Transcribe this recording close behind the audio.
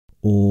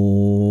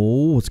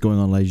What's going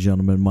on, ladies and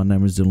gentlemen? My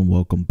name is Dylan.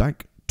 Welcome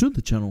back to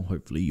the channel.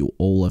 Hopefully you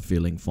all are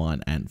feeling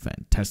fine and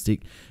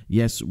fantastic.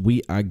 Yes,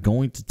 we are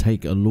going to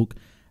take a look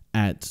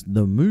at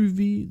the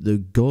movie The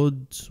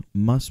Gods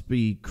Must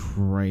Be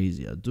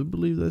Crazy. I do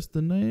believe that's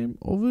the name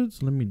of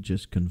it. Let me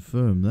just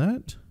confirm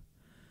that.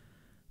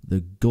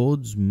 The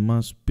Gods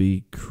Must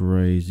Be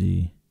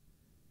Crazy.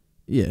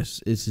 Yes,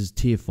 this is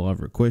tier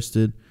 5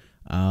 requested.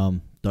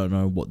 Don't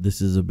know what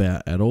this is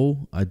about at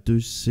all. I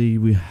do see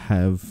we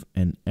have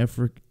an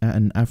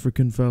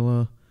African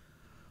fella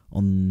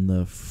on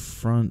the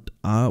front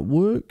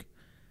artwork,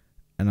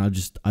 and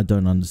I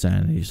don't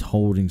understand. He's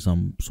holding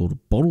some sort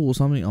of bottle or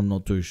something. I'm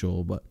not too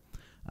sure, but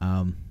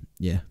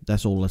yeah,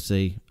 that's all I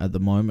see at the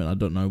moment. I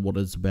don't know what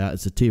it's about.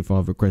 It's a tier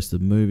 5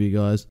 requested movie,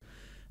 guys,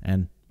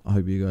 and I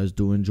hope you guys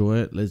do enjoy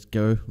it. Let's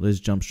go. Let's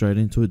jump straight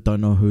into it.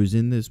 Don't know who's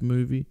in this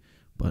movie,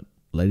 but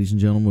ladies and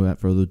gentlemen, without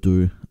further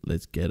ado,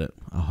 let's get it.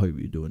 I hope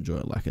you do enjoy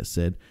it. Like I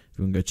said, if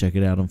you want to go check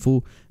it out in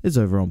full, it's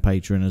over on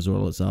Patreon, as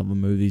well as other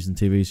movies and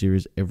TV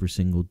series every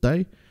single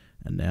day.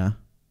 And now,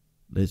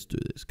 let's do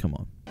this. Come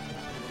on.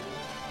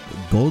 The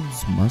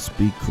Gods Must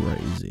Be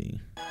Crazy.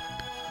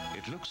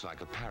 It looks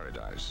like a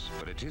paradise,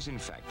 but it is in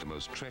fact the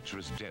most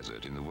treacherous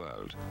desert in the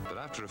world. But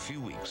after a few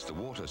weeks, the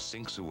water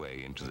sinks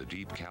away into the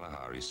deep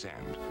Kalahari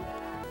sand.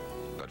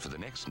 But for the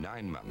next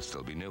 9 months,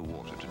 there'll be no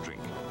water to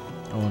drink.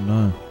 Oh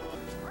no.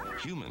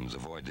 Humans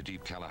avoid the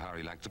deep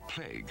Kalahari like the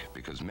plague,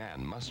 because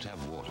man must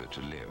have water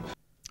to live.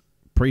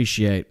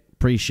 Appreciate.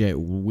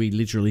 We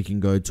literally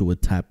can go to a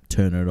tap,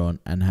 turn it on,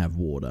 and have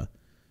water.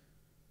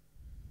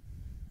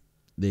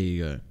 There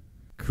you go.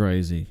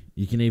 Crazy.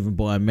 You can even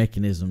buy a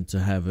mechanism to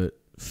have it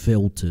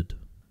filtered.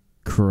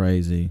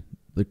 Crazy.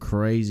 The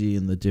crazy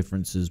and the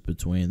differences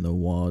between the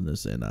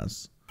wildness and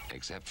us.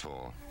 Except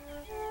for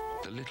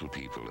the little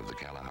people of the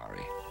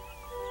Kalahari.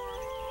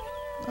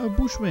 Oh,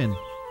 Bushmen.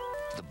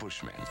 The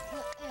Bushmen.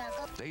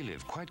 They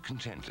live quite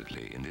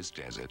contentedly in this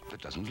desert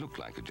that doesn't look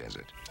like a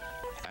desert.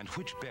 And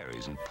which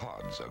berries and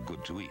pods are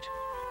good to eat?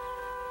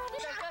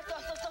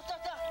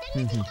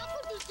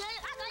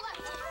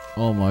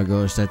 Oh my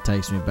gosh, that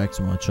takes me back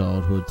to my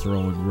childhood,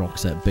 throwing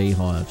rocks at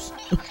beehives.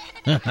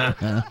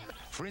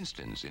 For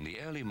instance, in the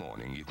early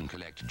morning, you can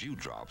collect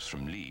dewdrops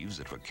from leaves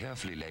that were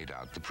carefully laid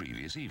out the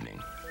previous evening.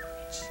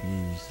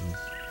 Jesus.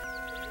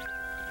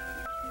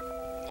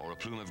 Or a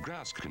plume of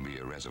grass can be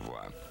a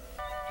reservoir.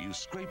 You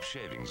scrape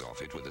shavings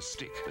off it with a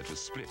stick that was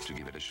split to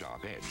give it a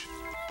sharp edge.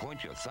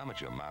 Point your thumb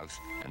at your mouth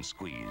and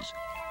squeeze.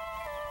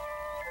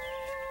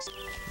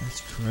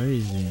 That's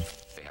crazy.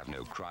 They have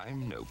no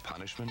crime, no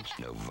punishment,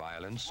 no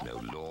violence,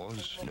 no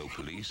laws, no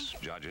police,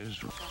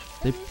 judges.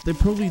 They're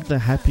probably the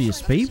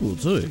happiest people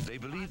too. They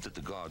believe that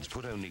the gods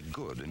put only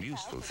good and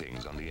useful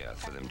things on the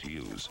earth for them to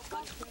use.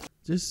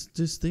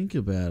 Just think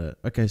about it.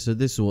 Okay, so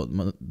this is what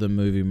the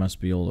movie must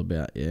be all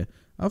about, yeah?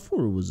 I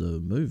thought it was a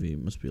movie.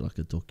 It must be like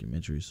a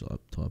documentary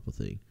type of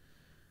thing.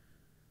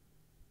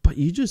 But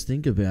you just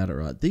think about it,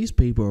 right? These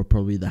people are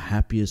probably the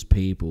happiest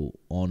people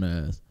on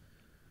earth.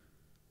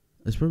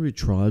 There's probably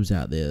tribes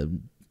out there,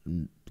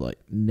 like,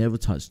 never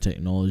touch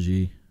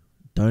technology,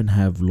 don't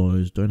have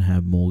loans, don't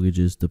have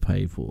mortgages to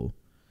pay for,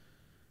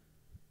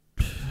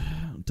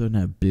 don't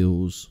have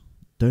bills,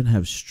 don't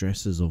have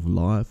stresses of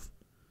life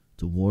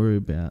to worry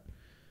about.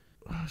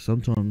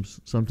 Sometimes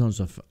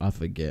I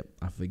forget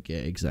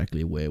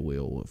exactly where we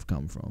all have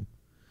come from.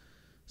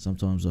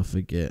 Sometimes I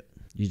forget.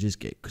 You just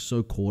get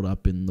so caught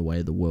up in the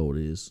way the world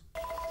is.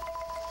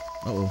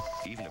 Uh-oh.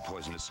 Even a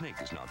poisonous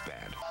snake is not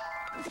bad.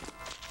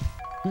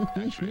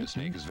 Actually, a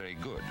snake is very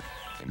good.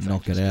 In fact,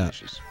 Knock it it's out.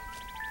 delicious.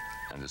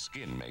 And the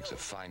skin makes a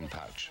fine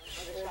pouch.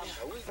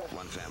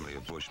 One family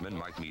of bushmen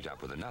might meet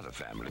up with another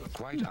family,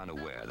 quite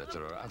unaware that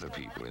there are other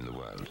people in the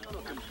world.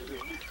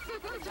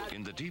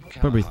 In the deep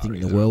Probably Kalahari,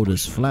 think the world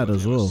is flat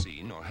as well.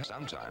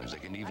 Sometimes they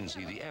can even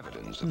see the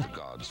evidence of the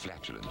gods'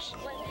 flatulence.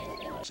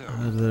 So,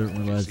 I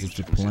didn't realize seems it's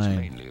to a consist plane.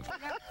 mainly of-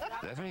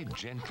 They're very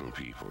gentle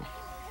people.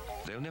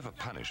 They'll never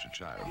punish a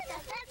child.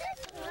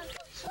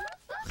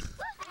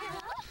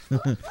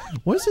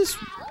 Why does this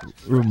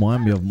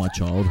remind me of my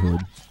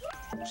childhood?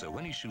 So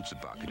when he shoots a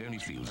buck, it only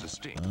feels a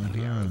sting, and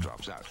the arrow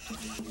drops out.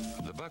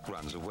 The buck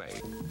runs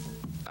away.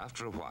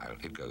 After a while,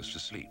 it goes to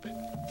sleep.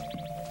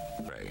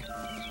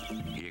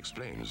 He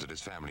explains that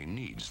his family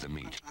needs the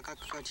meat.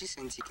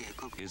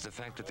 Is the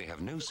fact that they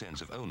have no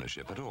sense of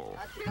ownership at all.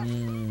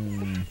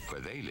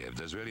 Where they live,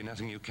 there's really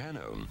nothing you can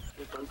own.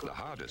 The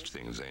hardest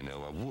things they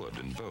know are wood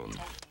and bone.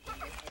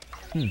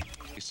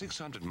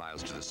 600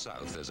 miles to the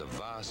south, there's a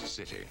vast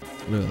city.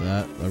 Look at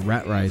that. The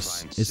rat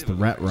race. It's the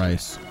rat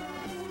race.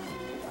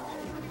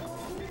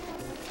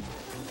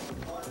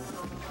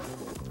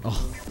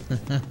 Oh.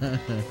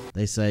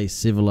 They say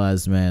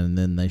civilized man, and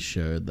then they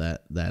show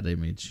that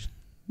image.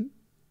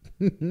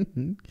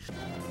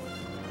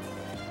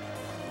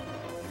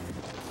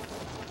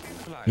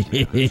 Civilized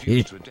man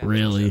refused to adapt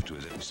Really?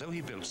 himself to it, so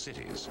he built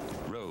cities,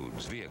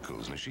 roads,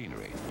 vehicles,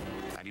 machinery.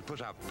 And he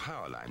put out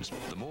power lines.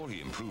 The more he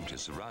improved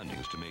his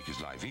surroundings to make his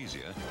life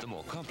easier, the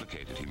more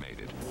complicated he made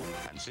it.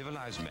 And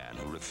civilized man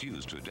who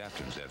refused to adapt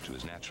himself to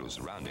his natural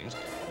surroundings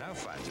now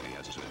finds that he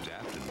has to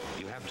adapt, and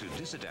you have to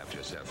disadapt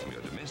yourself from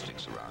your domestic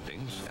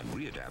surroundings and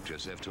readapt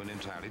yourself to an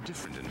entirely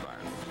different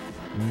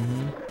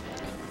environment.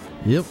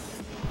 Yep.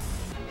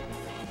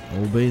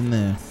 All been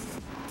there.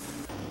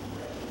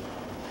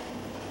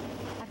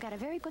 I've got a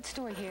very good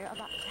story here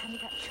about how we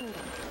got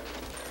children.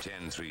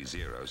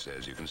 1030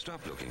 says you can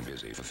stop looking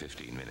busy for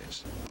 15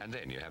 minutes, and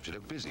then you have to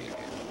look busy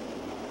again.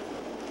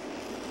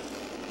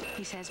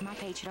 He says my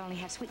page should only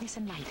have sweetness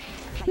and light,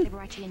 like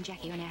Liberace and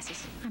Jackie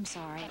Onassis. I'm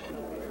sorry.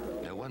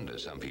 No wonder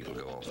some people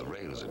go off the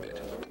rails a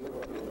bit.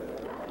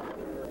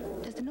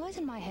 Does the noise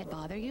in my head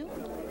bother you?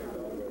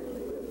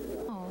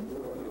 Oh.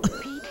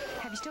 Pete,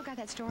 have you still got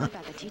that story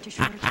about the teacher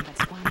shortage in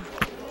Botswana?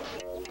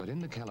 But in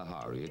the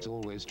Kalahari, it's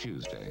always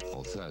Tuesday,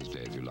 or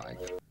Thursday if you like.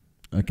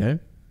 Okay.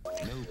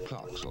 No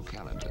clocks or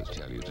calendars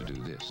tell you to do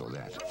this or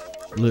that.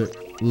 Look.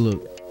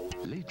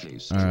 Lately,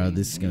 Alright,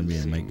 this is gonna be a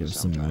strange make of things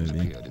some sometimes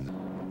movie. appeared in the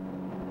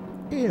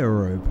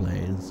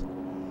Aeroplanes.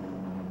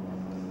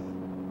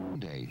 One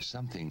day,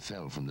 something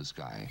fell from the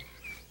sky.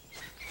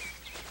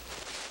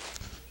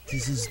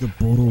 This is the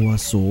bottle I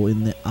saw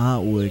in the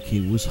artwork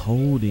he was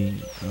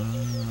holding.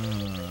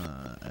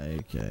 Ah,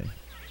 okay.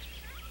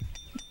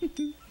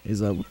 He's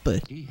like, what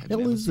the He had hell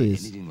never is seen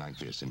this? anything like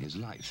this in his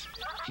life.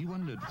 He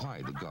wondered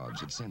why the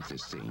gods had sent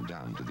this thing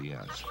down to the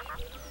earth.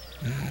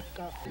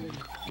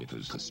 It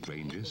was the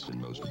strangest and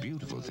most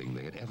beautiful thing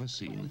they had ever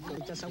seen.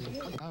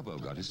 Carbo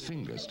got his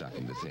finger stuck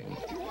in the thing,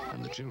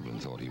 and the children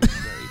thought he was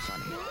very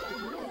funny.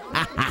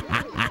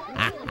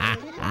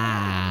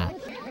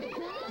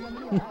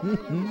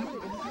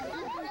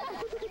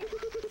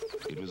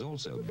 It was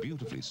also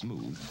beautifully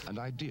smooth and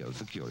ideal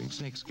for curing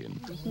snakeskin.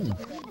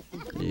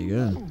 There you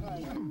go.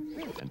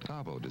 And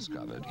Carbo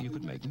discovered you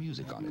could make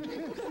music on it.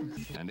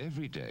 And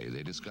every day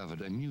they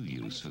discovered a new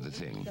use for the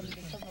thing.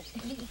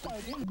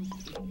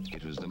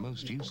 It was the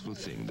most useful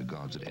thing the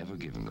gods had ever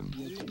given them.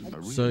 A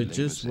real So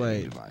just labor-saving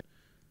wait. device.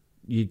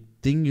 You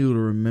thing you'll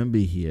remember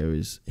here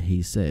is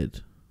he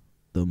said,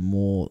 the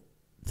more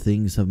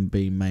things have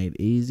been made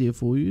easier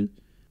for you,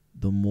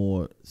 the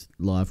more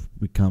life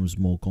becomes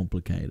more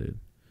complicated.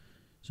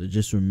 So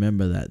just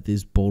remember that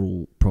this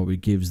bottle probably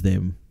gives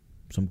them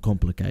some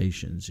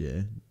complications,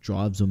 yeah?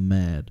 Drives them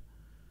mad.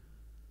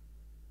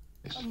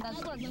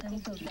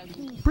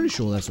 Pretty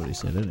sure that's what he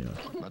said anyway.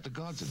 But the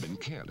gods had been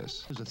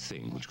careless. It was a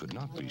thing which could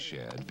not be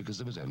shared because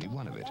there was only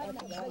one of it.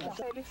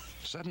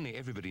 Suddenly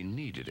everybody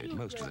needed it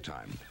most of the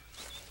time.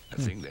 A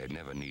thing they had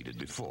never needed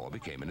before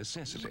became a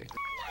necessity.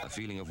 A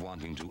feeling of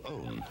wanting to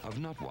own, of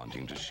not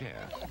wanting to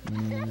share.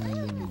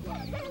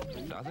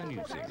 Other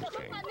new things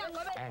came.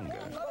 Anger,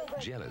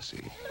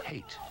 jealousy,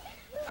 hate,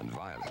 and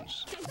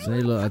violence.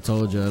 See, look, I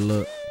told you,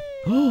 look.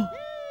 Oh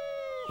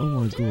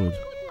my god.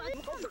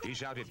 He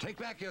shouted, "Take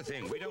back your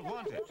thing, we don't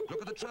want it.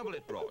 Look at the trouble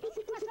it brought."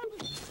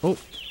 Oh,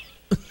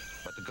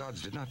 But the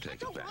gods did not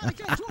take it back.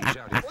 He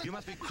shouted, "You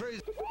must be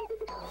crazy."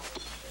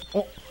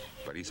 oh,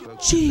 But he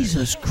spoke.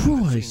 Jesus The thing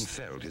Christ.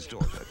 felled his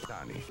daughter,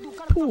 Tani.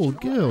 Poor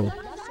girl.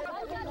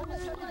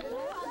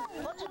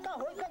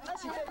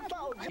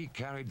 He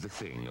carried the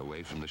thing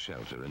away from the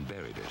shelter and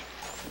buried it.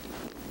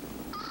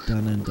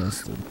 Done and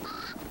dusted.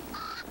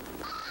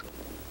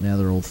 Now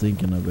they're all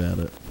thinking about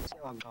it.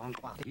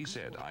 He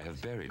said, "I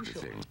have buried the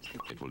thing.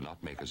 It will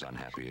not make us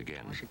unhappy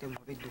again."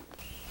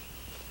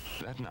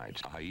 That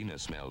night, a hyena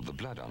smelled the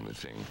blood on the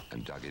thing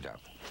and dug it up.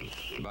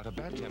 But a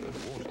bad-tempered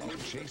warlock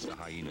chased the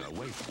hyena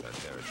away from her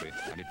territory,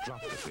 and it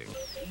dropped the thing.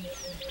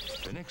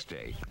 The next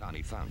day,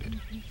 Tani found it.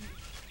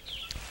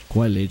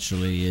 Quite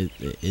literally,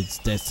 it's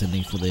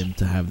destiny for them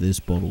to have this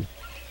bottle.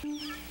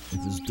 If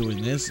it's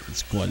doing this,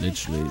 it's quite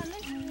literally Our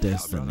brother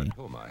destiny.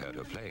 Toma heard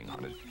her playing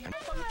on it, and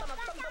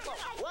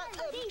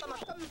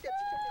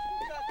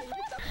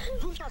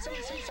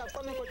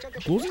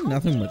Causing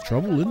nothing but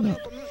trouble, isn't it?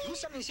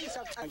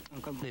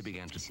 they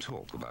began to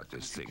talk about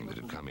this thing that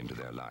had come into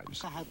their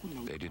lives.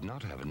 They did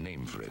not have a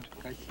name for it,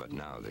 but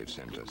now they've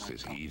sent us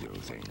this evil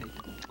thing.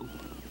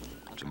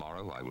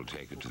 Tomorrow I will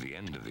take it to the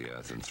end of the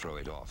earth and throw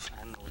it off.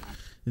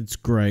 It's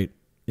great.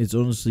 It's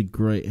honestly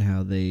great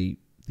how the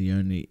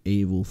only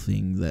evil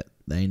thing that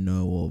they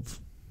know of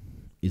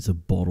is a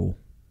bottle.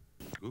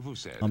 Uvu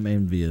said, I'm "I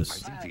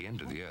envious. think the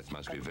end of the earth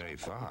must be very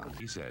far."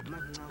 He said,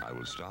 "I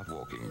will start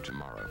walking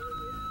tomorrow."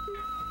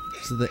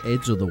 To the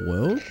edge of the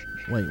world?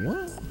 Wait,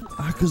 what?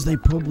 Because they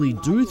probably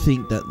do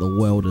think that the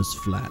world is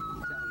flat.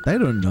 They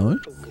don't know.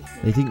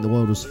 They think the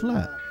world is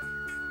flat.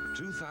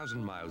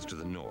 2,000 miles to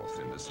the north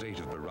in the state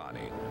of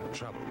Barani,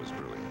 trouble was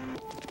brewing.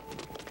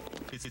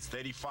 It's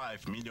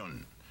 35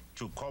 million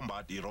to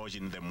combat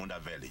erosion in the Munda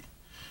Valley.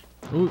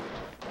 Ooh.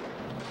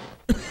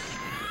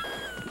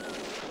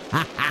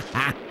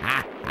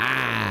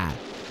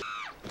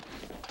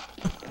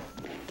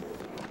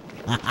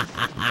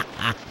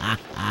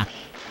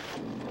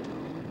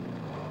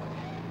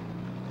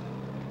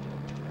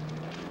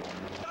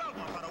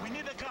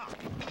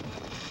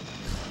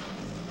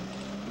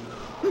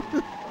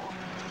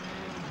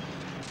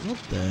 What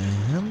the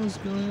hell is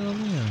going on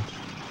here?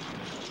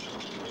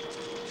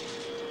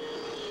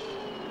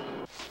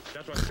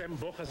 That was Sam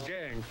Bocha's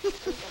gang.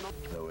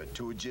 There were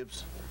 2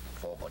 jeeps,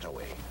 4 got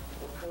away.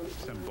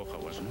 Sam Bocha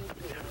wasn't.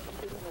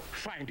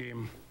 Find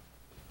him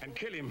and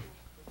kill him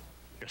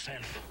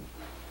yourself.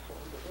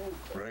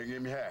 Bring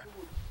him here.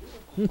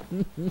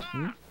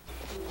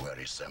 Where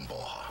is Sam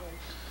Bocha?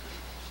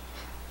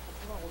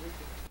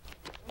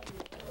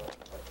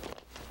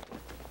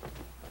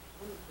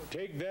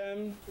 Take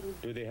them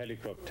to the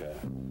helicopter.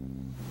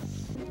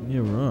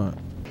 You're right.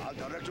 I'll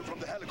direct you from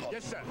the helicopter.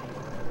 Yes, sir.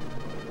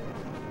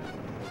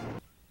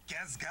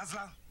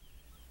 Gazla?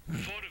 4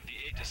 of the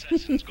 8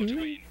 assassins got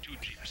away in 2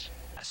 jeeps.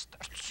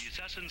 The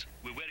assassins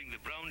were wearing the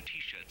brown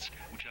T-shirts,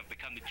 which have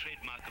become the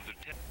trademark of the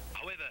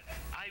However,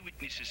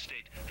 eyewitnesses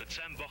state that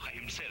Sam Bocha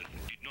himself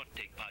did not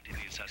take part in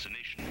the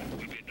assassination.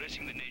 We'll be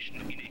addressing the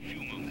nation in a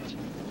few moments.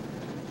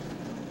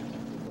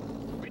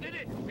 We did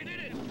it! We did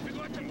it! We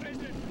got him,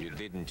 President! You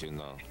didn't, you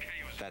know.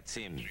 That's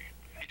him.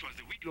 It was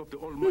the will of the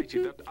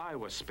Almighty that I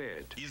was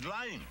spared. He's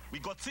lying. We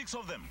got 6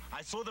 of them.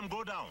 I saw them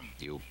go down.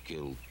 You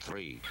killed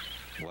 3.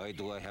 Why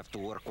do I have to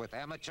work with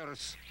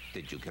amateurs?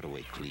 Did you get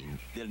away clean?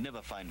 They'll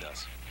never find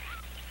us.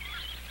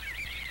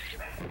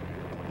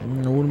 I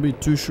wouldn't be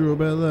too sure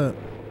about that.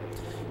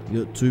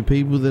 You got 2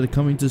 people that are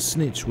coming to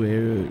snitch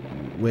where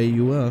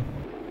you are.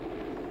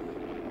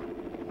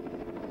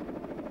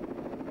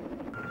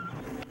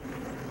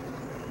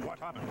 What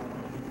happened?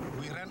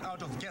 We ran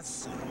out of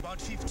gas. About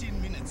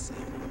 15 minutes.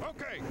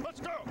 Okay, let's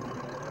go!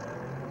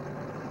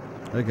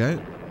 Okay.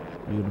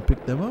 You gonna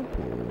pick them up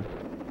or?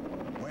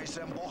 Where's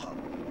Sam Bocha?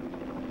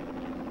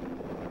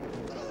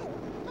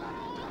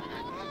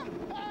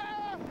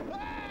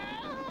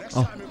 Next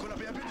time you're gonna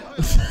be a bit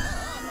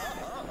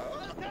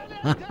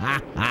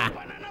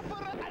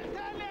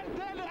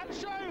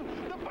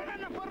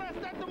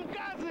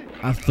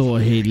I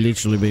thought he'd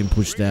literally been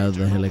pushed out of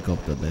the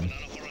helicopter then.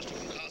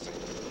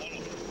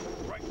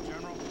 Right,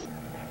 General.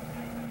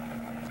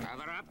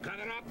 Cover up,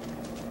 cover up!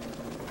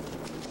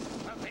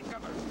 I'll take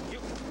cover. You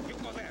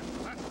go there.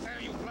 There,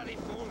 you bloody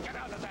fool. Get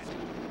out of that.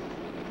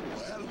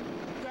 Well,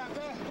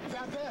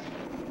 there.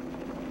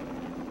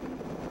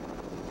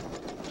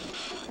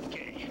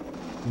 Okay.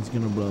 He's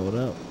gonna blow it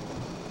up.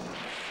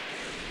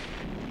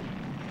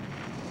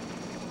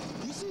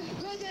 You see,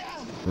 right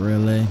there.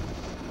 Really?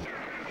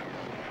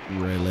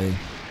 Really?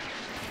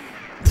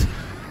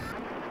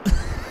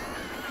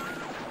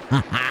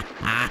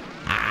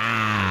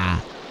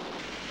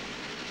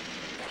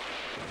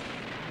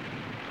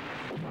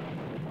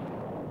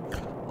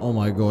 Oh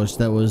my gosh,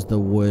 that was the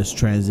worst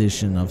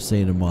transition I've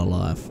seen in my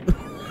life. Going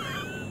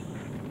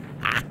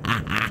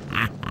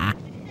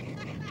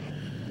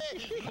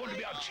to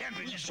be our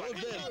champion this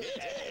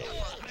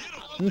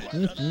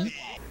one.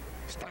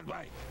 Stand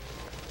by.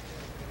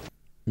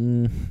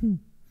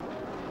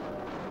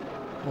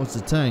 What's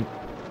the tank?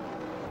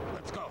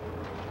 Let's go.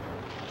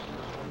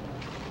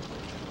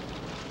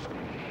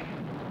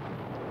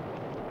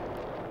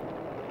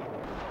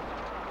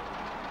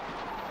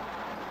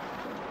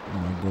 Oh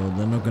my god,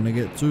 they're not gonna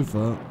get too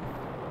far.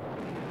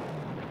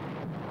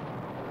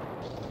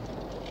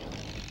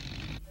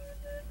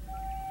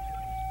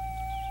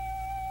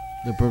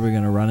 They're probably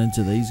gonna run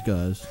into these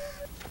guys.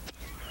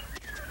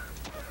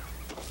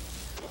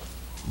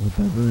 The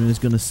baboon is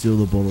gonna steal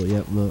the bottle.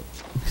 Yep, look.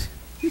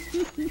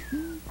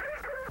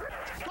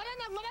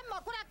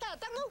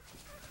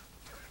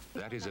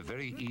 That is a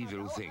very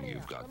evil thing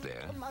you've got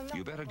there.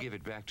 You better give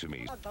it back to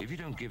me. If you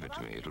don't give it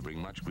to me, it'll bring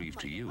much grief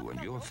to you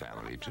and your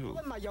family, too.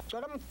 In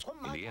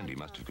the end, he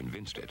must have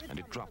convinced it, and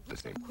it dropped the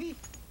thing. You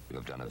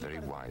have done a very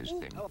wise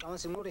thing.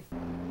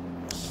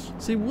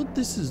 See, what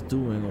this is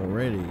doing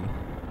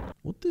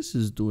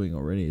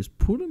already, is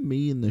putting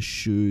me in the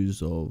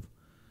shoes of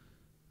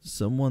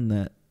someone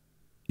that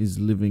is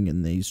living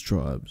in these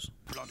tribes.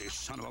 Bloody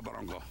son of a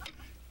barongo.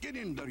 Get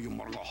in there, you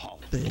morloho.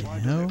 The Why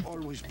hell? do they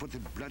always put the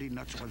bloody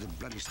nuts where the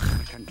bloody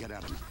stomach can't get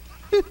at them?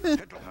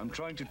 I'm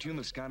trying to tune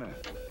the scanner.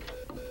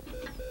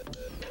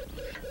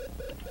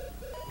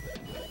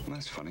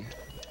 That's funny.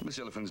 This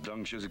elephant's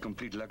dung shows a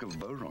complete lack of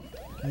boron.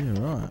 Yeah,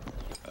 right.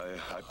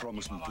 I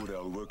promised Mpuda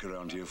I'll work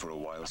around here for a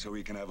while so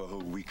we can have a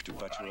whole week to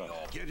patch her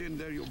up. Get in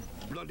there, you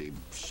bloody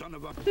son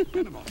of a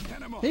animal.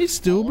 He's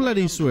still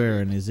bloody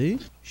swearing, is he?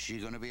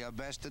 She's gonna be a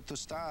bastard to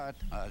start.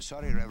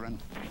 Sorry,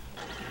 Reverend.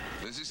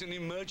 This is an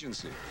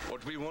emergency.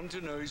 What we want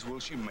to know is, will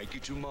she make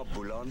it to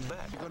Mabula and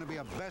back? She's gonna be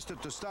a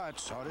bastard to start.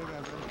 Sorry,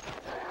 Reverend.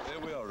 There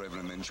we are,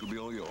 Reverend, then she'll be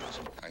all yours.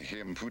 I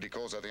hear Mpudi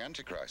calls her the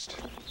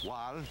Antichrist.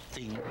 Wild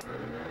thing.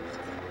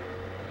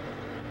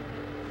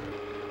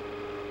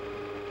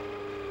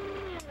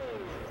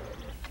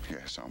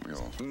 Yes, aren't we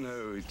all?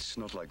 No, it's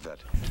not like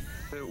that.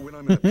 When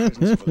I'm in the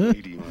presence of a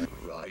lady,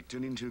 I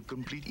turn into a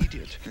complete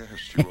idiot.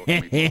 Yes, you ought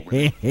to meet more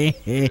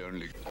women.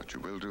 Only that you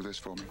will do this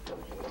for me.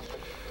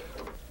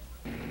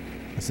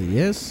 I said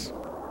yes.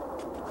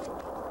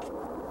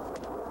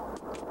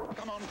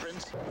 Come on,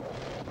 Prince.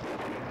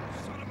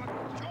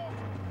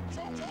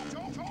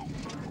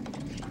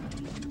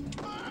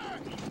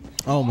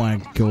 Oh my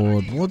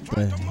god, what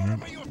the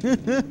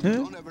heck?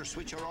 Don't ever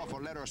switch her off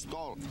or let her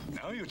stall.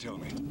 Now you tell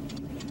me.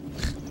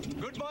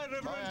 Goodbye,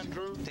 Reverend. Bye,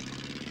 Andrew.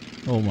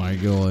 Oh my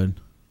god.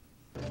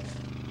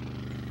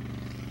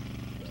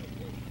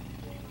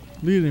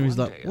 Look at him, he's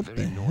One like, day, a what very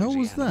the hell noisy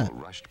was that?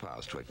 animal rushed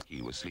past where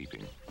he was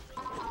sleeping.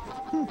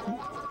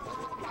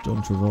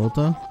 John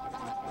Travolta.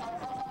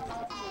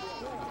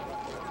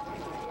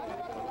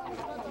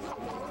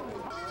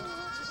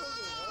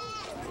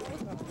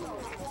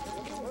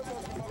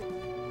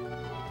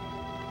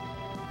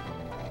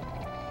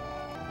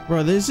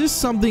 Bro, there's just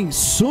something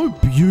so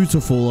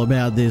beautiful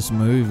about this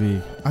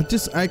movie.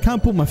 I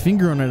can't put my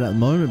finger on it at the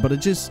moment, but it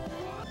just,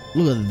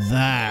 look at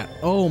that.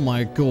 Oh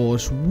my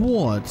gosh,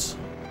 what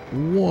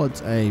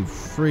a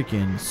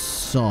freaking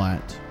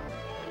sight.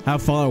 How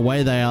far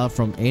away they are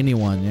from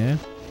anyone, yeah?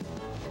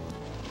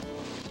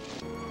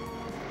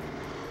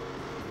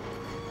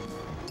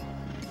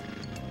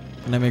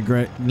 Let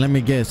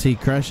me guess, he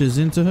crashes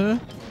into her?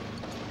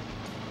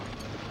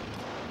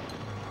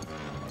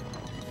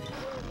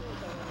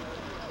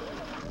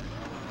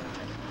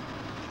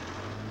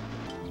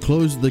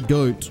 Close the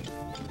goat.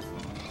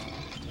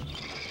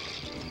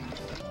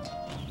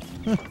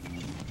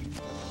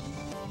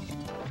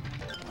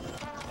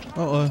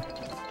 Uh-oh.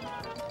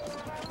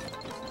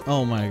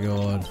 Oh my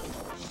god.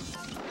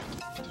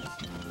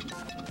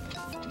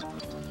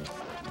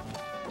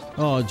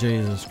 Oh,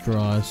 Jesus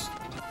Christ.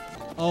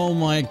 Oh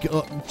my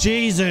god.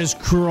 Jesus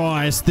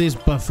Christ, this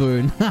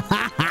buffoon.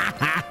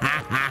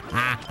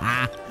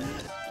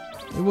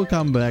 It will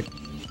come back.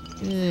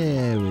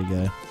 There we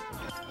go.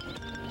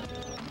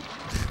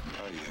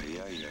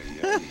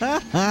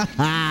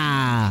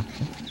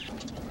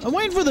 I'm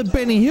waiting for the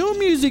Benny Hill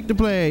music to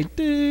play.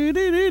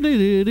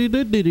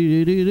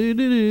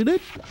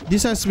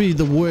 This has to be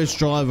the worst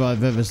driver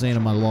I've ever seen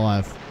in my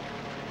life.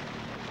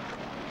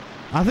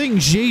 I think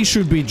G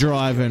should be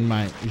driving,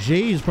 mate.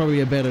 G is probably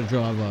a better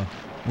driver.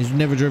 He's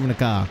never driven a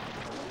car.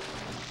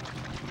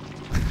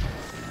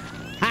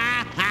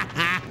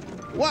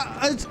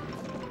 What?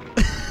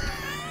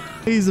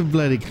 He's a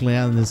bloody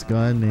clown, this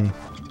guy, isn't he?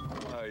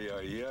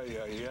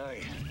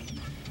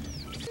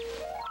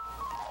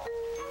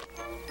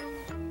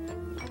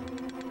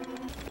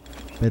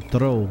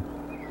 Petrol.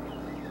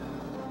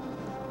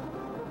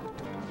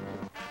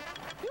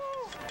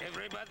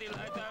 Everybody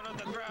lie down on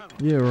the ground.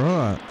 Yeah,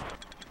 right.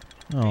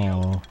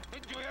 Oh.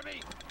 Did you hear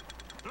me?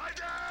 Lie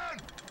down!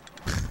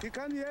 He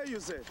can't hear you,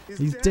 sir.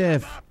 He's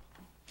deaf.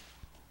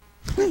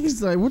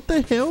 He's like, what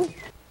the hell?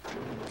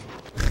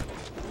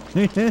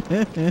 Hey,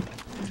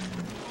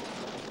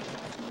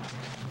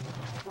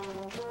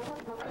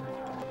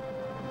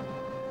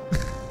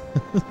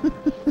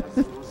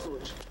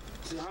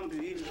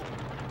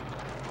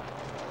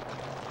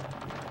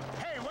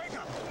 wake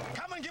up!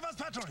 Come and give us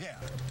petrol here.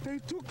 They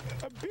took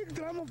a big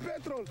drum of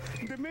petrol.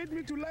 They made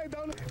me to lie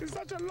down. It's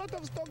such a lot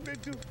of stock they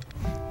took.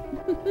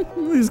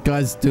 This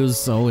guy's still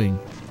sewing.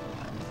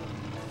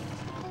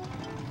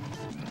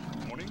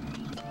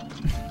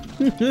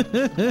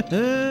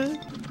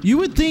 You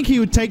would think he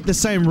would take the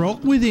same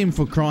rock with him,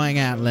 for crying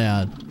out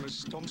loud.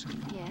 Mrs. Thompson.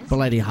 Yes?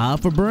 Bloody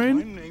half a My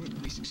brain?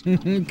 name is...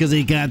 Because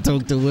he can't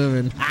talk to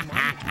women.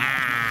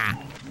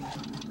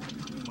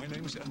 My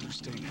name is Andrew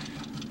Stain.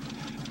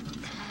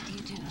 How do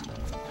you do?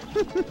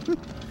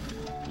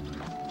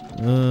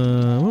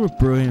 What a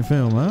brilliant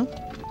film, huh?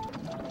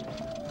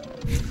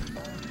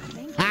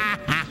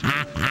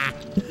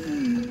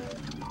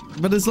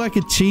 But it's like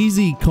a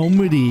cheesy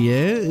comedy,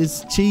 yeah?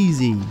 It's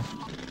cheesy.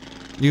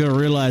 You gotta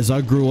realize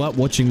I grew up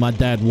watching my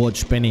dad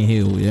watch Benny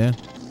Hill, yeah?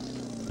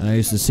 And I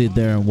used to sit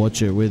there and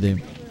watch it with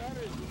him.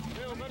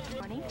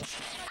 Morning.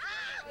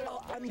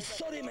 Oh, I'm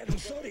sorry, madam.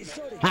 Sorry.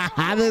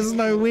 There's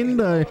no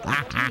window.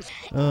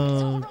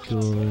 Oh,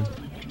 God.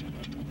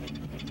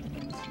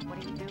 What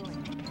are you doing?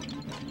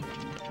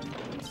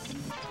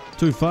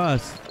 Too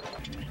fast.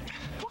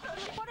 What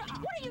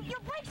are you? Your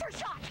brakes are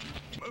shot!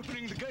 I'm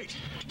opening the gate.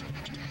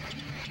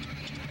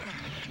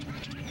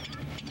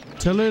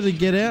 Tell her to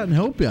get out and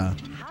help you. How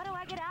do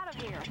I get out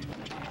of here?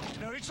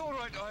 No, it's all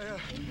right. What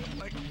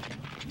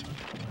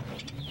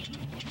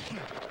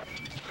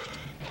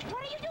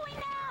are you doing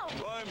now?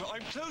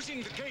 I'm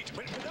closing the gate,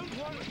 but don't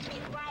worry. Be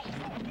right.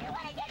 You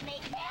want to get me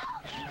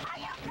killed? Are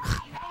you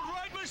crazy? All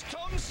right, Miss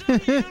Thompson,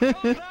 you'll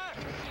come back.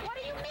 What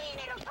do you mean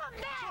it'll come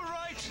back? All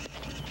right.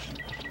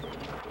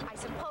 I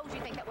suppose you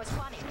think that was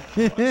funny.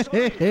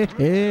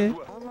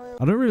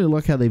 I don't really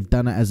like how they've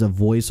done it as a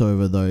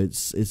voiceover though.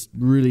 It's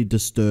really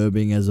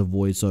disturbing as a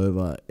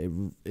voiceover.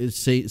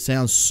 It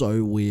sounds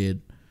so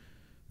weird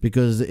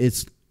because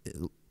it's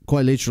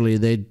quite literally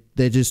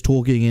they're just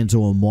talking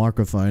into a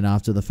microphone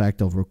after the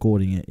fact of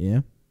recording it.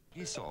 Yeah.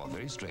 He saw a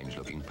very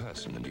strange-looking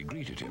person and he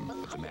greeted him,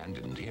 but the man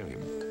didn't hear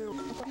him.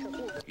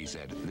 He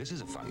said, "This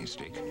is a funny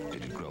stick.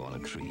 Did it grow on a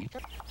tree?"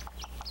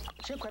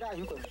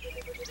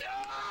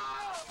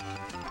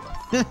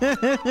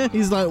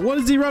 He's like, what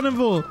is he running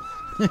for?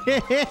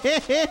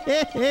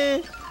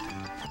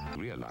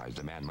 Realized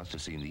the man must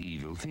have seen the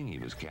evil thing he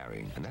was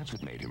carrying, and that's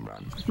what made him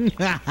run.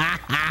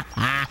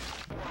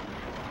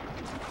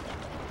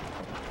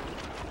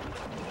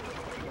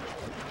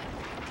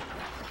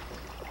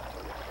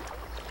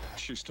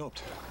 She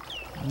stopped.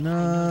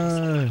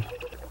 No.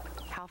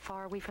 How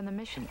far are we from the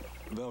mission?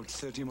 About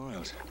 30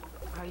 miles.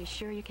 Are you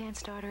sure you can't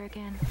start her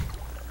again?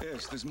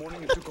 Yes, this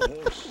morning it took a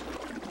horse.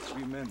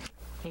 3 men.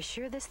 You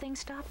sure this thing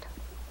stopped?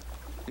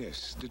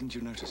 Yes, didn't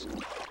you notice?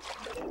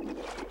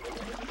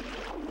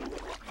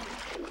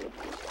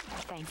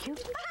 Thank you.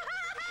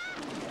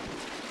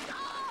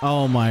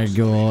 Oh my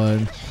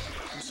god.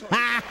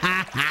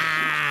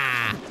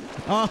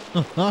 Oh.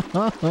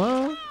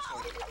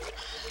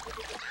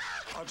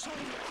 I'm sorry.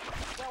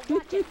 Well,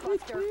 watch it,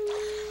 Buster.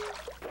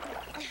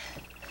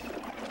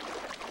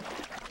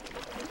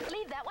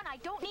 Leave that one. I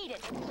don't need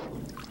it.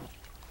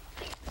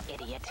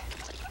 Idiot.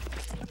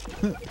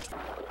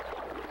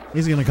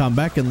 He's gonna come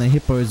back and the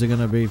hippos are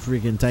gonna be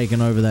freaking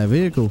taking over that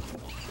vehicle.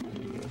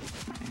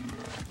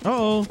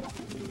 Uh-oh.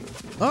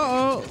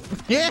 Uh-oh.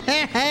 Yeah.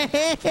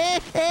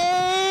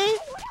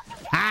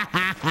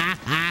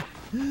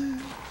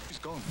 He's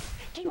gone.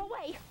 Keep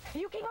away.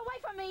 You keep away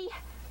from me.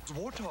 It's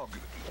Warthog.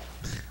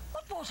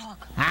 What warthog?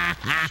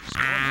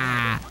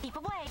 Keep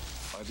away.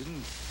 I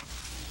didn't.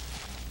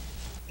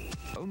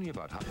 Only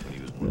about half when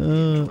he was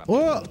wounded.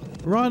 Oh,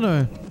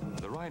 Rhino.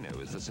 The Rhino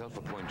is the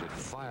self-appointed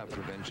fire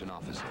prevention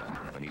officer.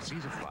 When he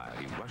sees a fire,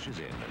 he rushes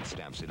in and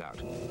stamps it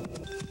out.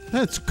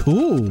 That's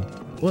cool.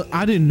 Well,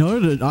 I didn't know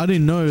that. I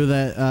didn't know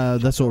that.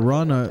 That's what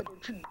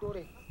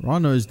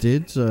rhinos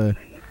did. So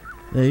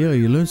there you go.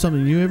 You learn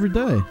something new every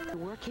day. You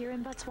work here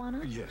in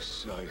Botswana?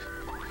 Yes,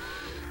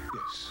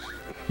 yes.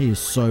 He is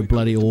so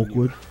bloody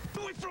awkward.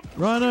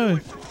 Rhino.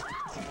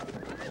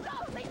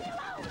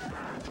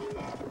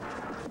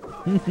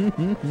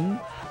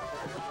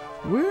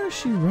 Where is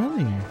she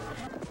running?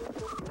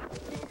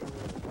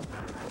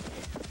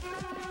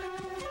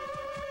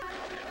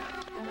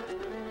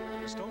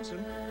 Miss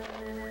Thompson?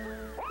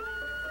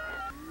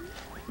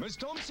 Miss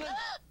Thompson?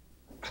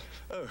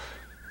 Oh,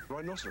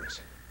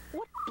 rhinoceros.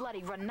 What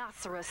bloody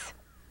rhinoceros?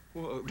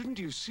 Well, didn't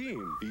you see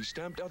him? He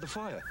stamped out the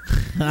fire.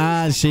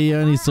 Ah, she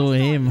only saw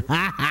him. No,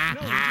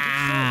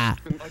 I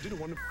didn't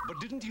want to,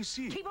 but didn't you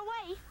see? Keep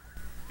away.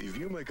 If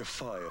you make a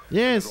fire,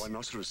 Yes. and the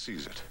rhinoceros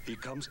sees it, he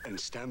comes and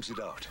stamps it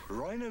out.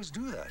 Rhinos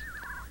do that.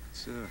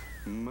 It's a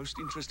most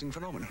interesting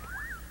phenomenon.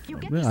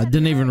 Well, I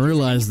didn't even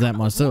realize that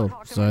myself.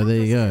 So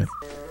there you go.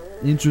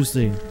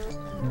 Interesting.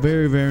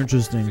 Very, very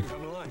interesting.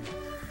 Kind of lie.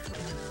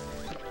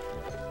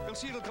 You'll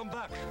see it'll come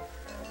back.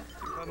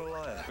 Kind of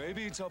liar.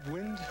 Maybe it's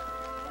upwind.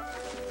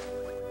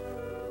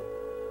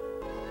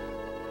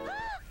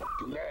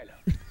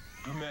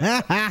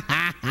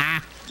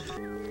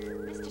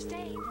 Mr.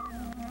 Stay.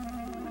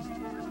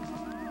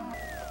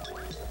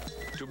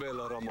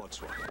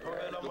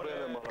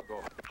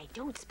 I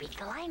don't speak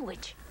the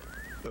language.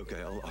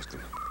 Okay, I'll ask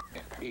them.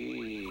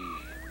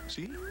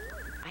 See?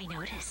 I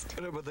noticed.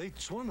 No, but they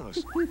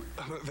Tswanas.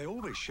 They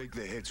always shake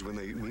their heads when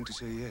they mean to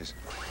say yes.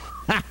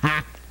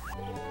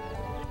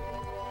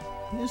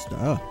 Yes,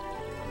 sir.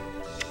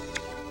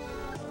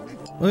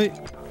 Wait.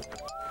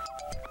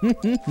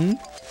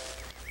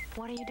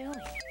 What are you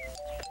doing?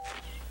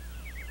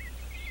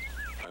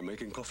 I'm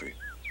making coffee.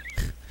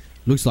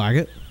 Looks like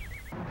it.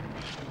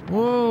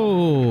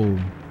 Whoa.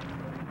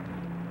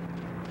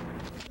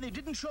 They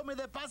didn't show me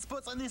their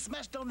passports and they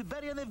smashed down the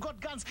barrier and they've got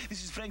guns.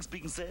 This is Frank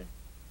speaking, sir.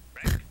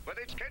 Frank, but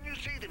can you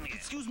see them here?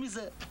 Excuse me,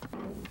 sir.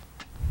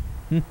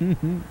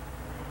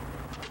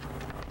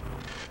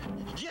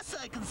 Yes, sir,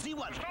 I can see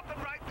one. Stop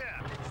them right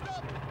there.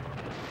 Stop.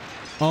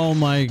 Oh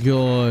my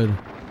god.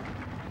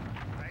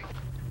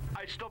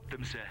 I stopped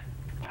them, sir.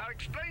 Now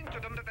explain to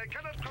them that they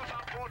cannot cross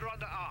our border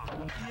under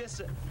arms. Yes,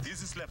 sir.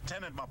 This is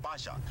Lieutenant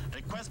Mabasha.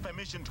 Request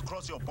permission to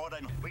cross your border.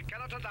 We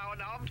cannot allow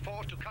an armed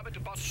force to come into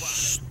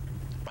Botswana.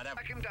 But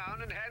Track him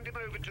down and hand him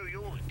over to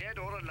you, dead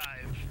or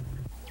alive.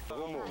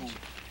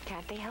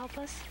 Can't they help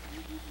us?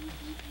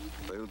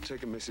 They'll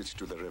take a message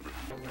to the river.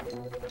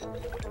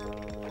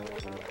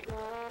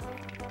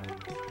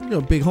 He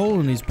got a big hole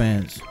in his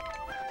pants.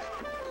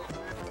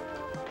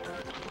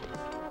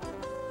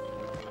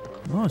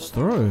 Nice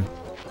throw.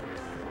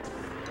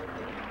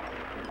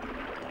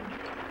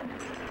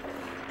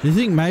 Do you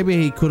think maybe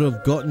he could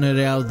have gotten it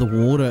out of the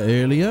water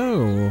earlier,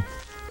 or?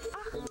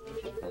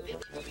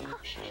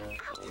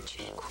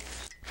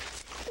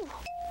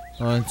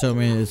 Oh, don't tell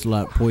me it's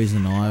like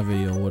poison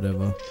ivy or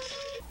whatever.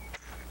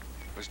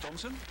 Miss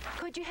Thompson?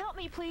 Could you help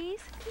me,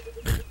 please?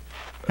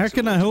 How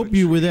can I help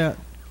you without?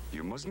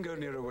 You mustn't go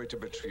near a way to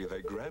betray.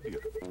 They grab you.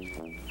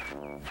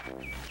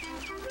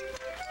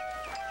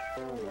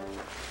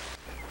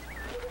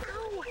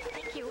 Oh,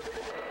 thank you.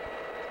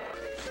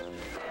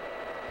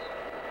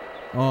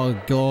 Oh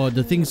god,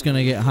 the thing's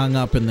gonna get hung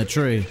up in the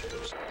tree.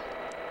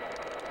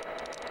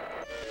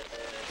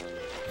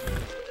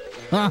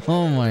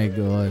 Oh my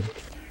god.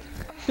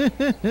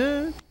 Thank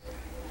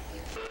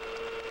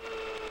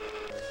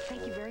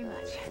you very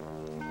much.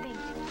 Thank you.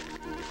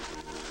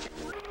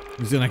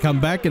 He's gonna come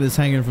back and it's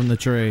hanging from the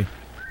tree.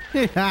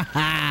 Ay, ay,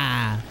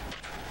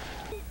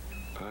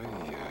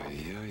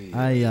 ay,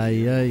 Ay,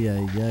 ay, ay,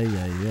 ay, ay,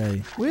 ay,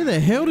 ay. Where the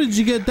hell did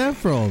you get that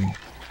from?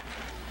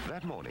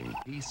 That morning,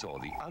 he saw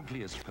the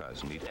ugliest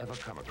person he'd ever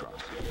come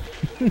across.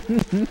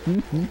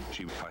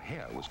 Her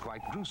hair was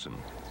quite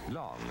gruesome,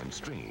 long and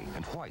stringy,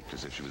 and white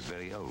as if she was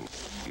very old.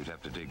 You'd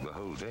have to dig the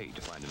whole day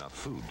to find enough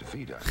food to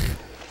feed her.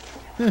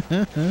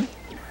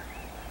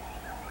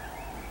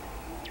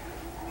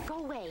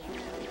 Go away.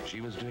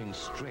 She was doing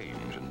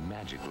strange and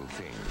magical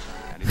things,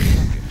 and it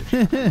struck him that she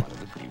was one of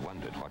the he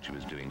wondered what she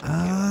was doing.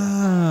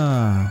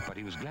 But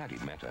he was glad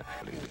he'd met her,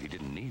 that he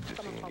didn't need the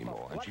thing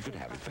anymore, and she could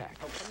have it back.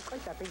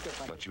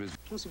 But she was...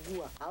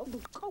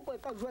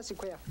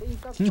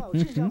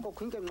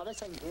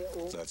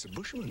 That's a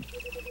bushman.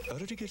 How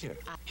did he get here?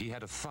 He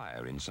had a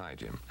fire inside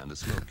him, and the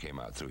smoke came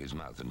out through his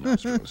mouth and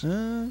nostrils.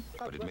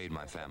 But it made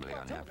my family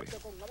unhappy.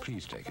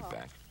 Please take it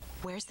back.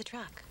 Where's the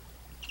truck?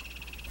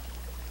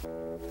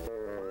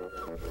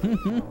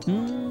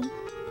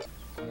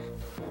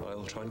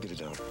 I'll try and get it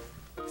down.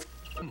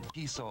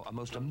 He saw a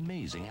most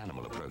amazing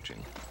animal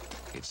approaching.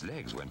 Its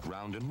legs went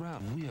round and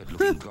round.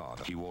 Weird-looking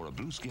god. He wore a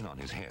blue skin on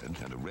his head and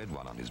a red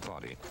one on his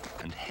body,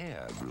 and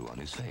hair grew on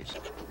his face.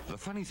 The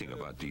funny thing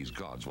about these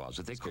gods was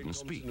that they couldn't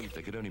speak.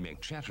 They could only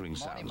make chattering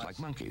sounds like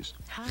monkeys.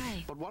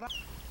 Hi. But what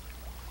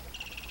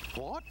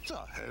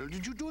the hell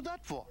did you do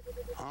that for?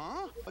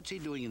 Huh? What's he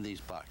doing in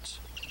these parts?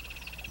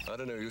 I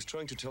don't know. He was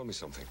trying to tell me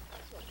something.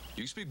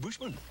 You speak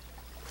bushman?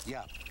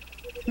 Yeah.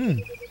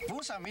 He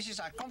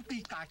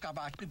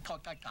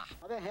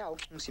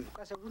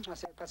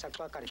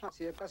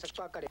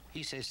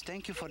says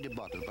thank you for the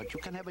bottle, but you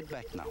can have it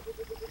back now.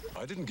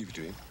 I didn't give it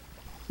to him.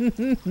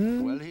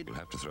 Well, you'll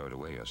have to throw it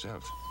away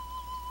yourself.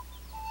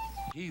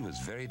 He was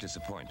very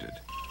disappointed.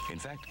 In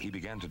fact, he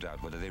began to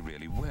doubt whether they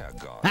really were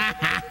gods.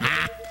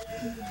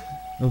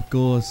 Of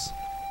course.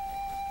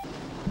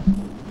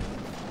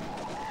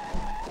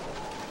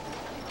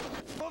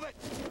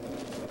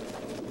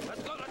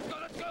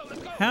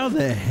 How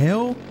the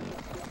hell?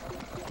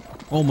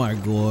 Oh my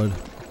god.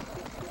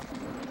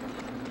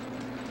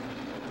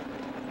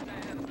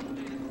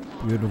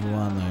 Beautiful,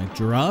 aren't they?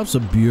 Giraffes are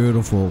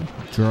beautiful.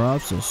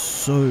 Giraffes are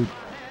so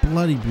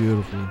bloody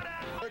beautiful.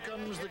 Here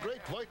comes the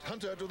great white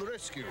hunter to the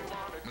rescue.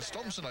 Miss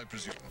Thompson, I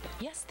presume.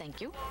 Yes, thank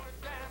you.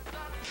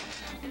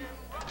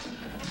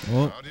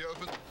 Oh. How do you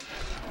open?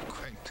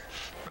 Quaint,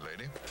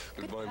 milady.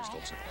 Goodbye, Miss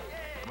Thompson.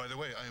 By the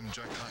way, I am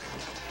Jack Hyde.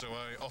 So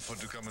I offered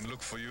to come and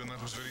look for you, and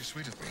that was very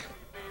sweet of me.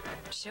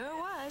 Sure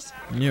was.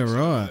 Yeah,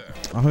 right.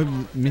 I hope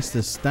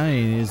Mr.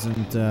 Stain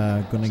isn't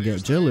gonna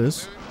get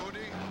jealous.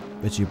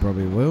 Bet you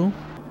probably will.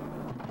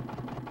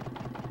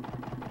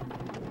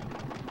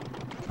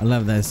 I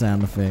love that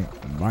sound effect.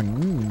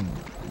 Boing,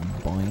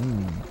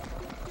 boing.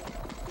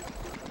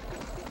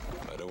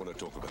 I don't want to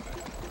talk about it.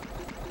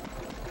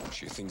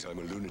 She thinks I'm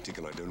a lunatic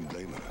and I don't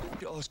blame her.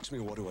 She asks me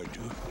what do I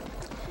do,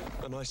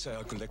 and I say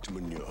I collect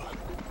manure.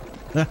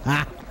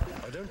 I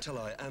don't tell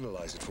her I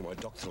analyze it for my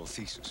doctoral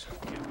thesis.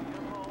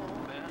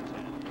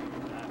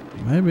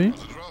 Maybe.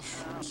 Was it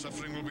rough?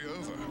 Suffering will be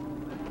over.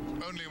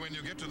 Only when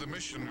you get to the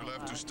mission, you'll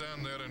have to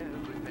stand there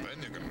and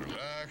then you can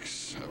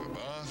relax, have a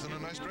bath and a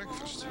nice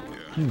breakfast.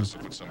 Yeah, just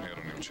put some hair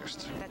on your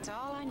chest. That's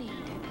all I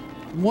need.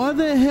 Why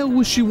the hell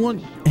would she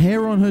want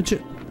hair on her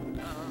chest?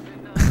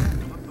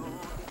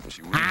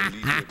 She wouldn't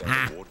believe me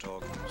about the war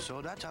talk.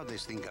 So that's how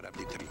this thing got up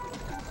the tree.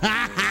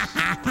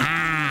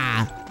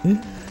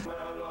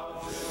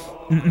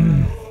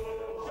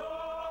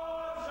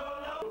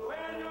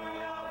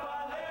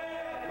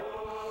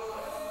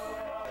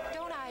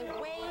 Don't I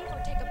wave or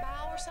take a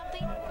bow or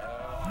something?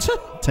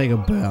 Take a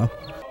bow.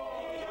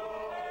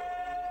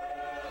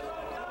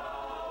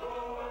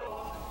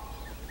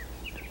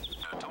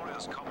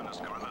 Notorious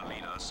communist guerrilla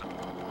leaders,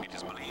 it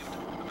is believed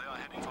that they are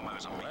heading for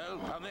Mozambique. Well,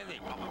 how many?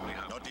 Probably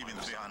Not even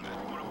 300.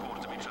 were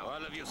reported to be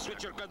traveling. All of you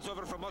switch your guns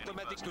over from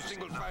automatic to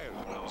single fire.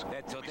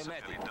 That's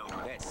automatic.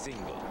 That's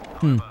single.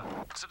 However,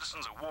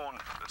 citizens are warned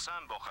that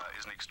Sandbocher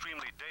is an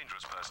extremely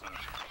dangerous person.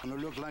 Gonna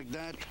look like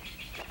that?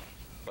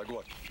 Like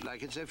what?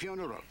 Like it's a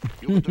funeral.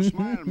 You got to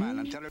smile, man,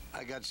 and tell her,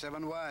 I got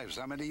 7 wives.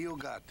 How many you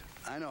got?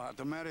 I know how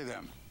to marry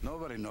them.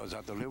 Nobody knows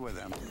how to live with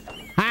them.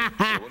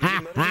 What did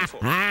you marry me for?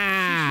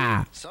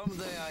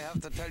 Someday I have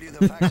to tell you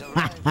the facts of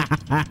life.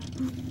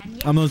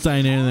 I'm not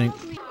saying anything.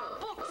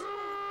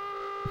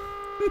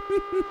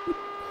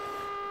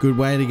 Good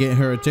way to get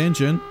her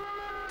attention.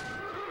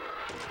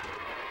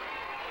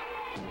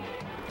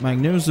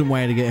 Magnificent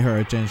way to get her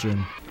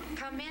attention.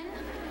 Come in.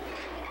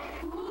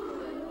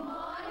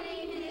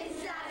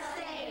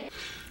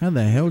 How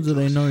the hell do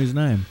they know his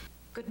name?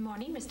 Good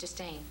morning, Mr.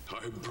 Stain.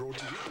 I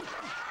brought you.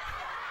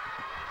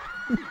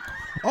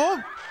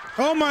 Oh!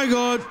 Oh my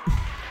god!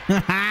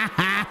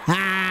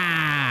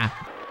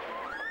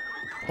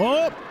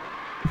 Oh!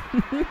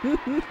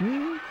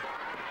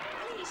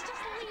 Please,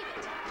 just leave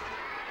it.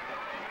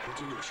 Put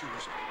on your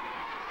shoes.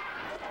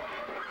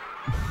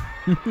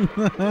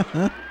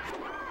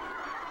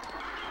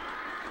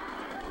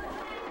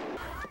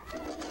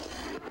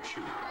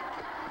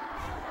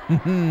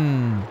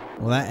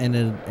 Well, that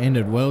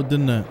ended well,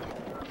 didn't it?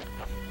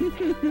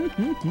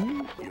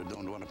 You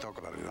don't want to talk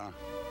about it, huh?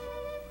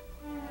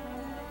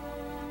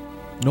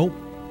 Nope.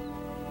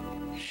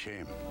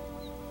 Shame.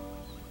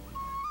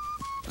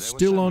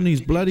 Still on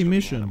his bloody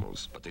mission.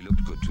 Animals, but they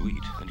looked good to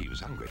eat, and he was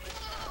hungry.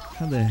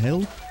 How the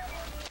hell?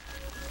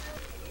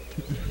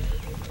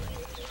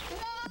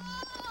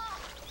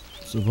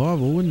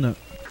 Survival, wouldn't it?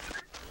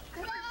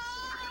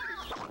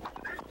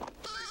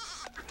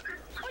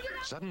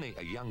 Suddenly,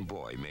 a young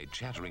boy made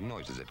chattering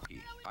noises at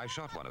me. I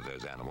shot one of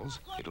those animals.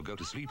 It'll go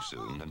to sleep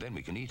soon, and then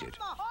we can eat it.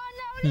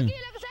 The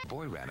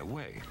boy ran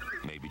away,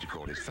 maybe to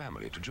call his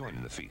family to join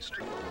in the feast.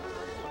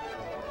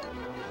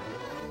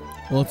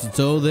 Well, to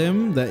tell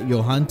them that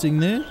you're hunting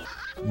there.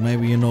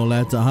 Maybe you're not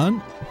allowed to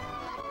hunt.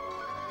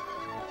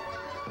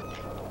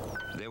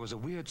 There was a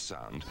weird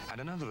sound,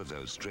 and another of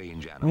those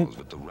strange animals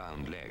with the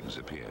round legs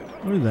appeared.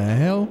 What the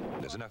hell?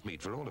 There's enough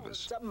meat for all of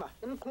us.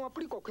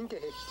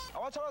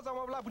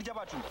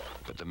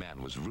 But the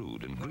man was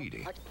rude and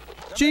greedy.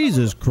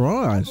 Jesus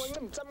Christ.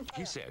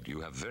 He said,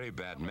 "You have very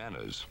bad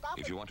manners.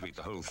 If you want to eat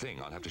the whole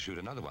thing, I'll have to shoot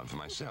another one for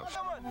myself."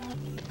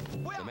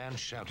 The man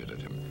shouted at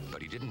him,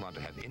 but he didn't want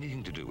to have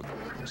anything to do with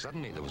it.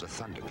 Suddenly there was a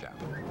thunderclap.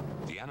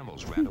 The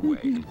animals ran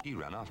away, and he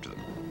ran after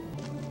them.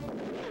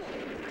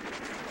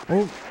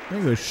 Oh,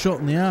 they got shot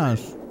in the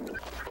ass.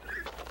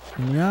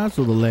 In the ass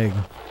or the leg?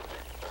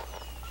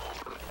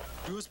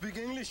 Do you speak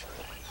English?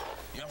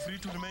 You are free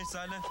to remain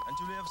silent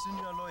until we have seen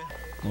your lawyer.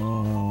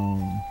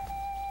 Oh,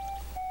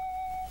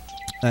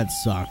 that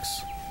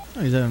sucks.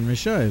 Oh, he's having a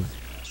shave.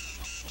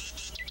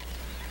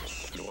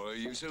 Why are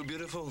you so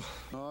beautiful?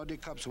 No, the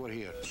cops were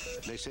here.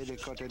 They say they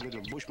caught a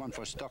little bushman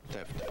for stock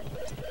theft.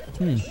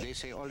 They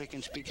say all they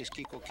can speak is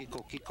Kiko,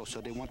 Kiko, Kiko, so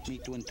they want me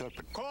to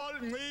interpret. Call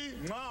me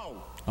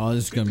now. Oh,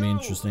 this is gonna be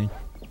interesting.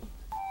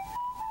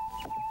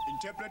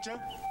 Interpreter.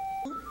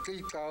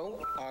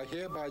 Kikau are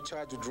hereby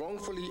charged with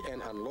wrongfully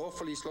and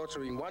unlawfully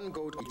slaughtering one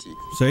goat.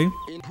 See?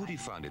 Pudi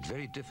found it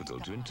very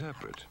difficult to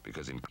interpret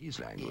because in his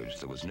language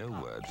there was no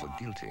word for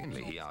guilty.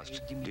 He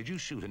asked, "Did you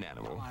shoot an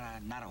animal?"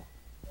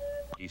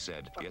 He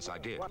said, "Yes, I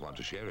did. Want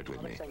to share it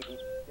with me?"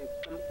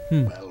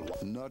 Well,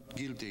 not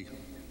guilty.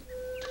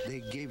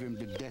 They gave him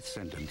the death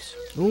sentence.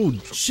 Oh,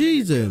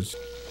 Jesus.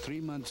 3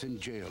 months in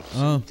jail.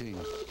 Oh. Same thing.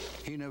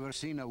 He never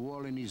seen a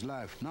wall in his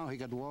life. Now he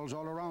got walls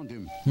all around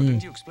him. What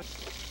did you explain?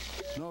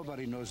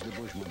 Nobody knows the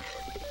Bushmen.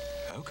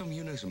 How come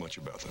you know so much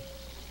about them?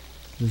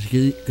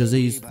 Because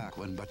he's... Way back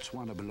when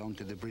Botswana belonged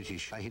to the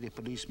British, I hit a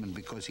policeman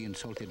because he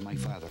insulted my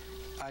father.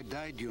 I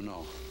died, you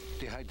know.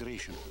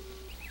 Dehydration.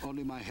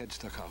 Only my head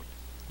stuck out.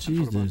 And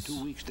for about Jesus.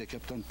 2 weeks, they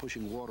kept on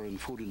pushing water and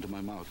food into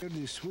my mouth. They're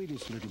the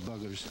sweetest little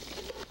buggers.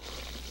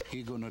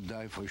 He gonna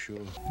die for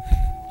sure.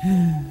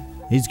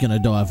 He's gonna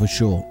die for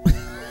sure.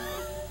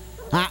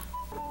 Ah,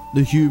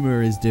 the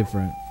humor is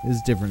different.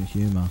 It's different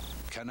humor.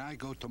 Can I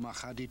go to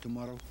Mahadi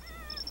tomorrow?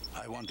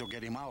 I want to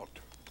get him out.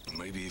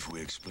 Maybe if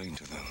we explain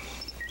to them.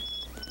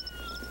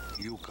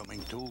 You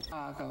coming too?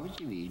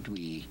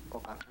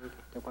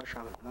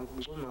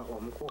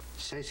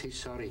 Says he's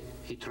sorry.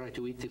 He tried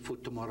to eat the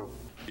food tomorrow.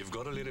 You've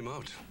got to let him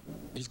out.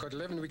 He's got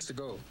 11 weeks to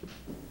go.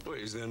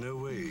 Wait, is there no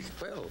way?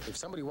 Well, if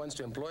somebody wants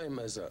to employ him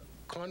as a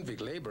convict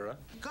laborer...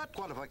 Got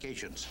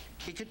qualifications.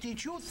 He could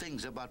teach you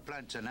things about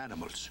plants and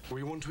animals.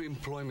 We want to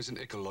employ him as an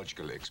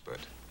ecological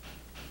expert.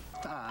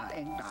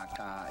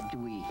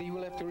 You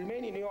will have to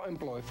remain in your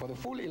employ for the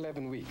full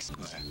 11 weeks.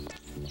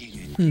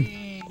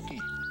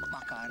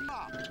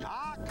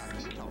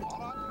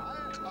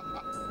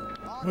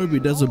 Hope he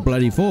doesn't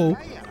bloody fall.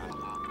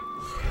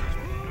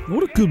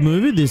 What a good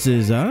movie this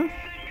is, huh?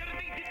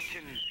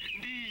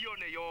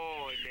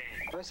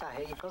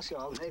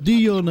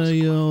 Dion.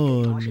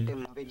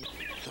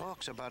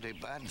 Talks about a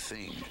bad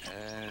thing,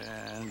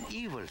 an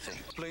evil thing.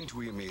 Explain to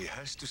him he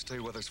has to stay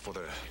with us for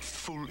the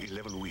full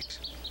 11 weeks.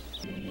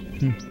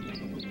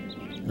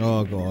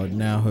 Oh God,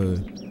 now who?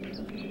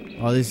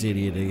 Oh, this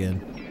idiot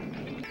again.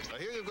 I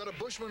hear you've got a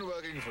bushman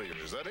working for you.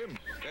 Is that him?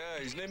 Yeah,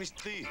 his name is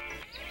Tri.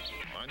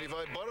 Mind if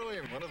I borrow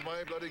him? One of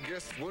my bloody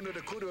guests wounded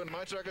a kudu and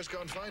my trackers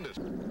can't find it.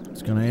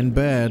 It's gonna end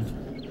bad.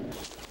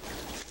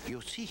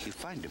 You see, he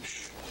find him.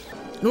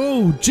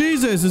 Oh,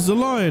 Jesus, it's a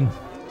lion.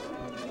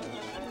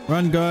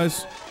 Run,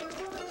 guys.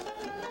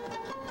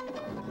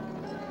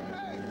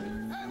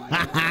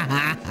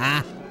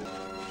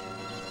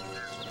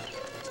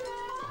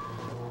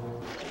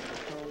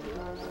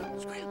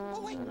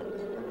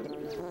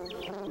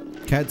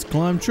 Cats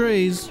climb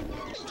trees.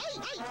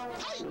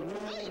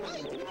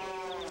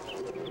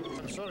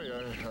 I'm sorry,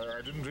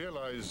 I didn't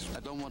realize. I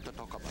don't want to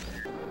talk about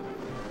it.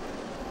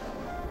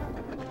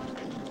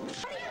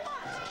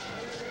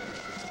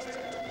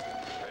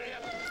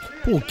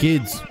 Poor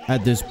kids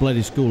at this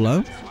bloody school,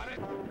 huh?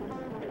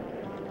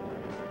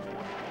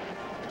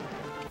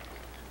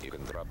 You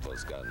can drop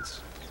those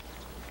guns.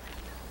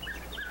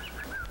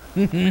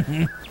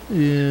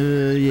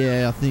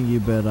 Yeah, I think you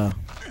better.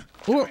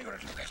 Oh.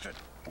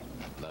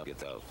 Now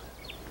get out.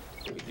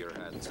 With your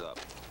hands up.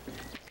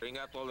 Bring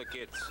out all the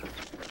kids.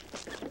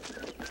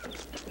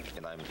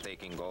 And I'm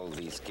taking all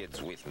these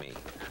kids with me.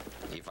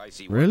 If I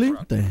see Really? one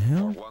What the truck,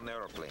 hell? or one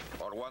airplane,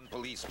 or one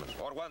policeman,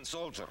 or one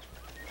soldier,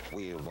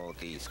 we'll mow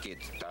these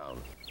kids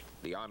down.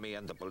 The army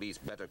and the police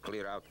better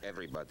clear out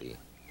everybody.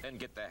 And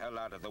get the hell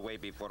out of the way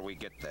before we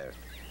get there.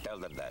 Tell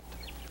them that.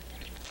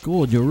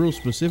 God, you're real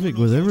specific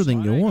with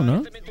everything you want,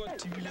 huh?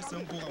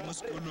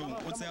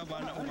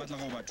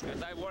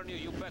 And I warn you,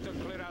 you better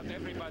clear out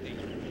everybody.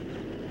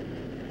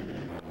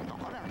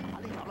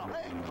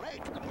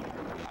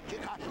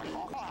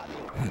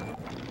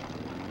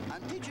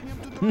 I'm teaching him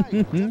to drive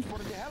just for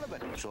the hell of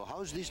it. So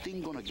how's this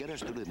thing gonna get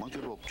us to the monkey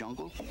rope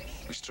jungle?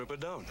 We strip it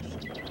down.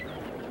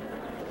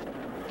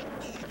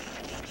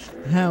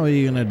 How are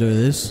you gonna do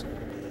this?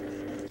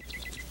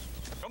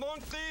 Come on,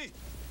 T!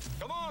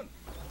 Come on!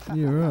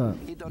 You're right.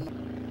 He don't know.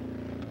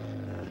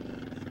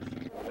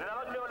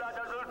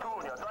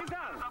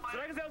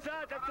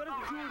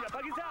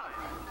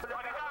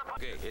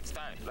 Okay, it's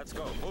time. Let's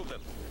go. Move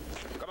them.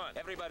 Come on,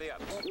 everybody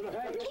up. Keep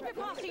your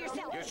paws to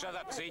yourself. You shut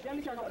up, see?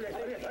 Square.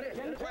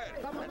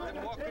 Let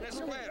them walk in a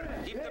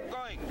square. Keep them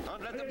going.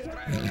 Don't let them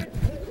straggle.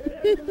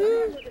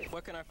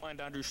 Where can I find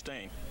Andrew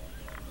Stain?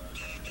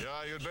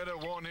 Yeah, you'd better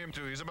warn him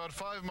too. He's about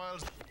 5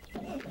 miles.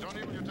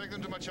 Johnny, will you take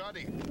them to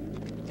Machadi?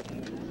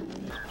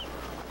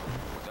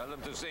 Tell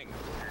them to sing.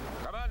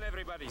 Come on,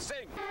 everybody,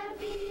 sing.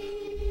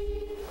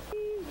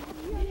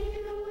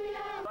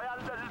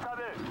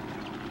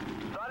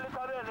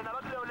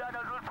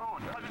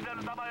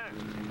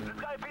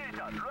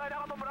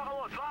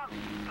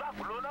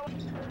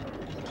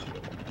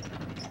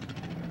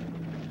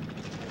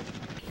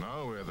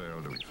 Now where the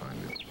hell do we find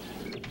it?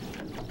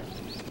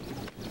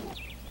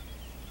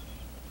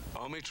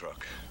 Army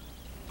truck.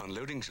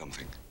 Unloading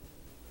something.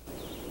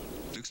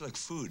 Looks like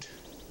food.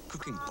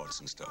 Cooking pots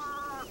and stuff.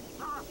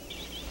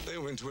 They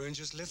went away and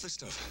just left the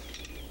stuff.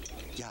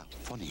 Yeah,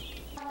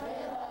 funny.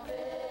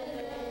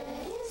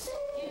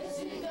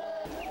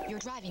 You're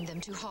driving them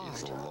too hard.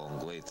 It's a long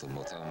way to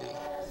Motambi.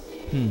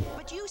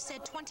 But you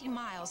said 20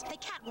 miles. They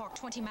can't walk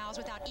 20 miles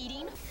without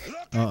eating.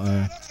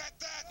 Uh-oh.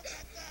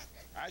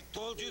 I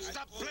told you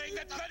stop playing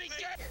that bloody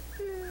game!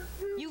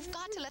 You've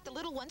got to let the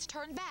little ones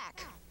turn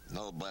back.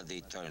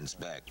 Nobody turns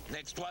back.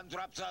 Next one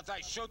drops out,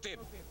 I shoot him.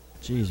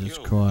 Jesus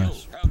You,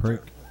 Christ, you,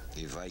 prick.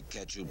 If I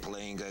catch you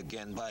playing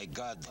again, by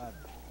God.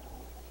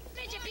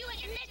 Did you admit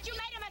you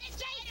made a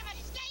mistake?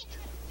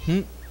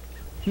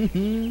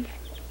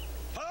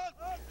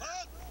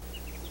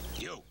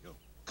 You,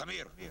 come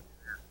here.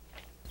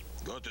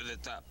 Go to the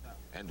top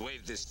and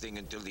wave this thing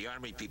until the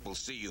army people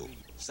see you.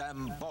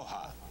 Sam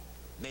Boha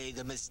made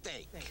a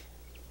mistake.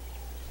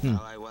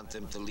 Now I want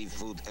them to leave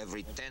food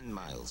every 10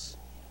 miles.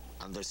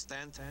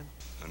 Understand?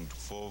 And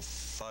 4,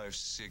 5,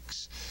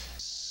 6,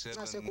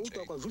 7, 8.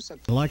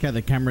 I like how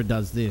the camera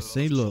does this.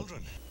 See, look.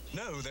 Children.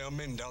 No, there are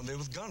men down there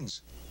with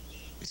guns.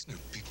 It's no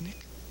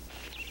picnic.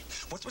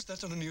 What was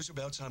that on the news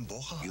about Sam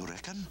Boha? You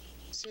reckon?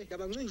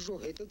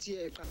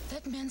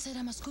 That man said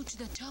I must go to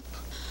the top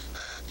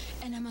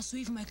and I must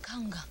wave my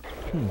kanga.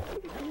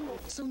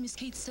 So Miss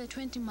Kate said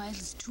 20 miles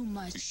is too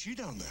much. Is she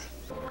down there?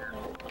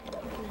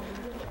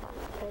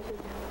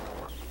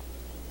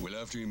 We'll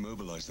have to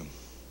immobilize them.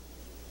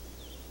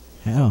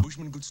 How?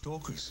 Bushmen good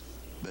stalkers.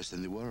 Best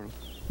in the world.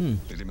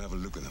 Let him have a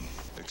look at them.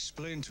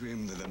 Explain to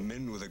him that the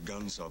men with the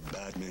guns are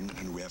bad men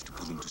and we have to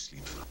put them to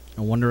sleep.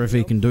 I wonder if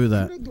he can do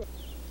that.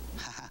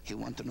 He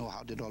want to know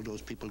how did all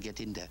those people get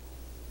in there?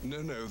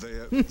 No,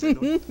 they're not...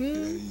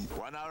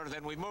 1 hour,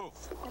 then we move.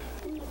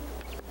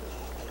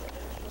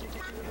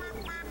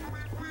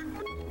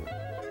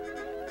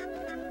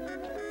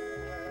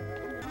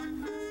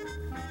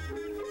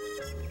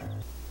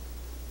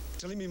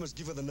 Tell him he must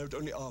give her the note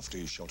only after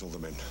he shot all the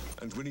men.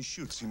 And when he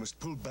shoots, he must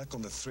pull back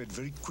on the thread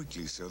very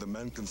quickly so the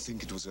man can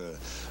think it was a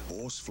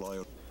horsefly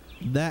or...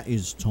 That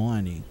is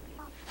tiny.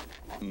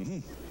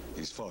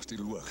 He's fast,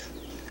 it'll work.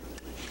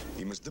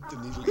 He must dip the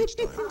needle each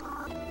time.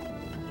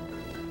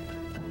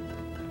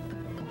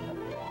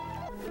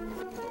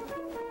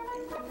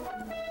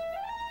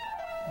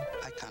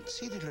 I can't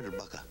see the little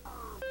bugger.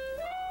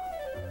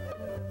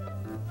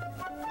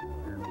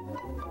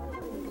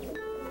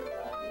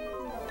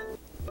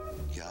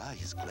 Yeah,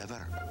 he's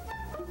clever.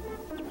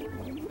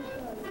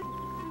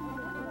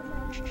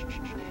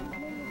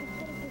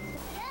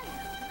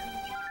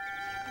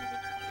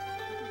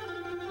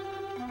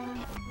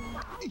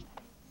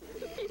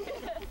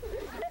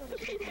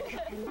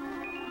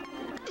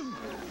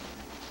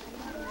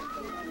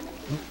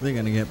 They're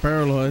gonna get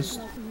paralyzed.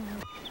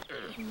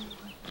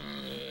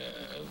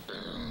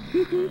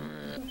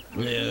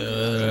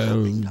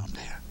 Down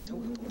there.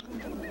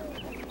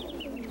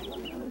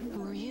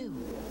 Who are you?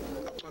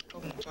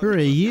 Who are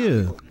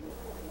you?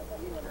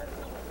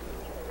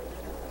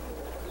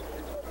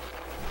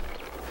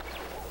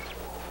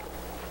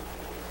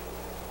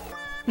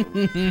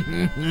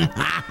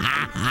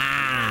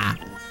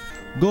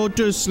 Go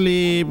to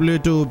sleep,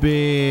 little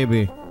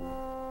baby.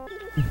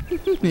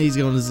 He's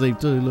going to sleep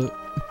too, look.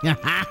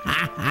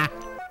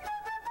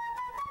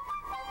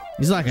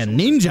 He's like a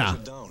ninja.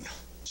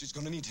 She's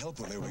gonna need help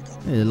when they wake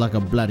up. Yeah, like a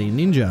bloody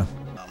ninja.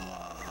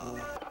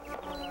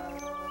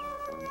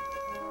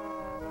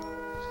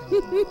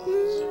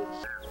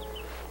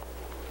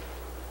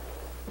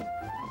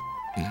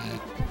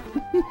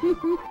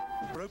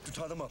 rope to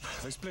tie them up.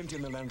 There's plenty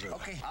in the Land Rover.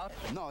 Okay.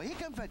 No, he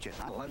can fetch it.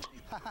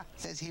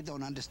 Says he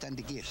don't understand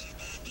the gears.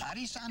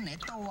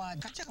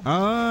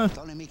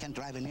 Told him he can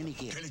drive in any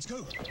gear. Okay, let's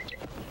go.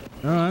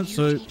 Alright,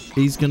 so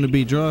he's going to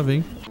be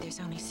driving. There's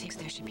only 6,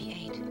 there should be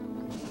 8.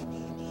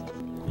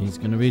 He's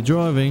going to be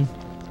driving.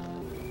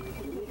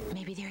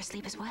 Maybe they're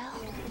asleep as well?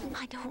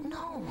 I don't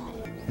know.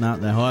 Nah,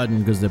 they're hiding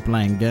because they're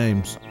playing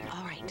games.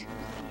 All right.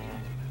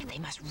 They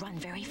must run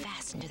very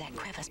fast into that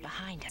crevice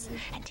behind us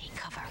and take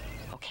cover,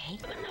 okay?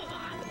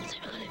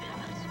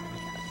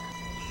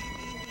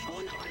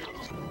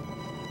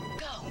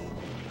 Go!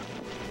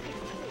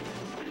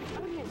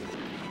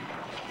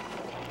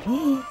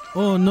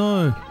 Oh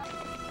no!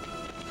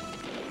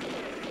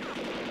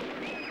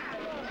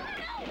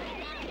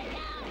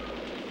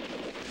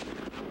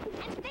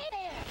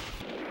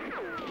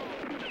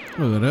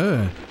 Look at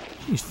her.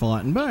 She's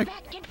fighting back.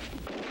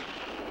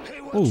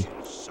 Oh.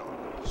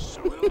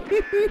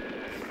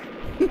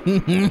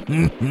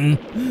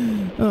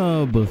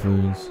 Oh,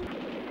 buffers.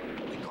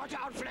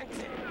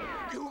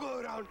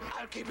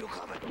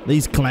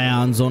 These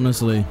clowns,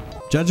 honestly.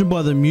 Judging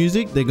by the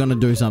music, they're gonna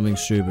do something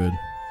stupid.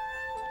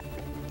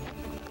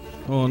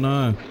 Oh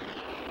no.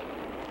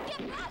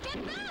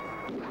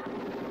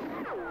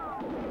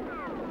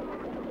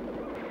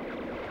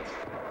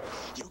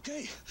 You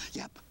okay?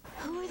 Yep.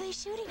 Who are they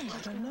shooting at? I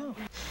don't know.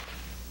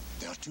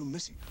 There are 2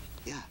 missing.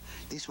 Yeah,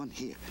 this one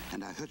here,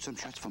 and I heard some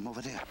shots from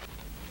over there.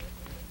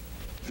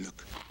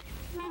 Look.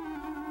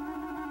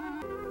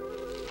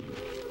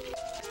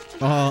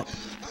 Oh.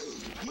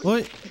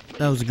 Wait.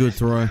 That was a good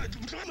throw.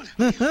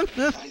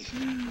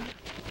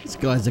 This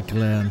guy's a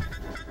clown.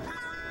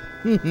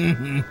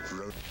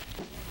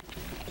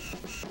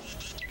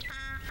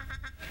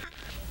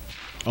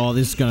 Oh,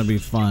 this is gonna be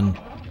fun.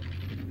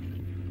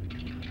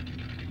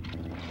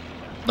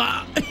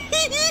 Ah.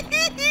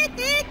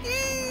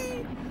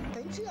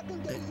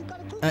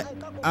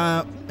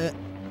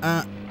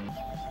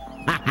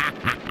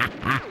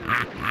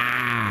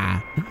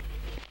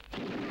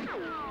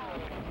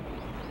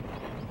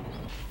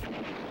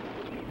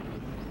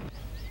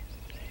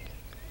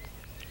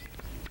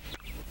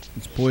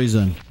 It's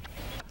poison.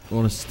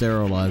 Or a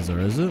sterilizer,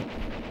 is it?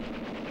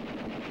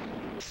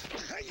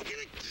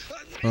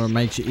 Or it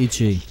makes you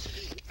itchy.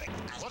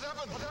 What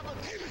happened?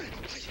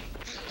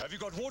 Have you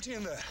got water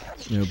in there?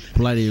 You're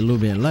bloody a little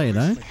bit late,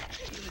 eh?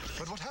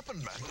 But what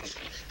happened, man?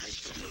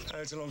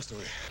 It's a long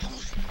story.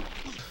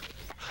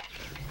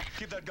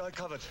 Keep that guy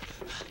covered.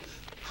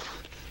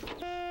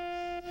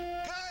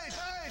 Guys!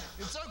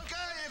 It's okay!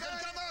 You can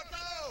come out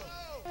now!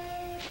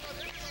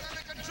 Everything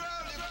under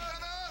control! You can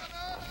come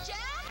out!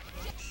 Jack?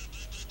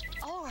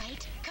 All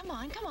right. Come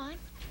on, come on.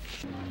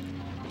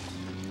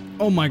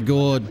 Oh my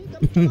god.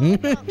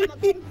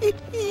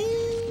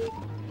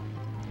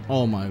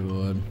 Oh my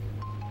god.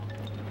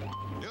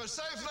 You're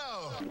safe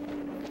now!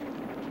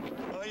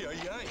 Aye,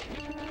 aye, aye.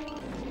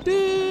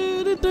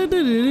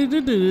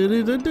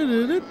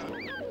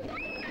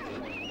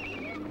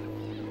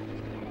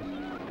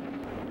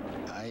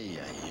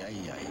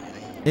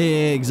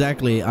 Yeah,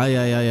 exactly.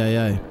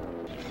 Aye.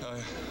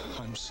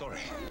 I'm sorry.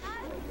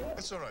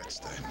 It's all right,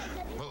 Stein.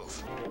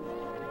 Move.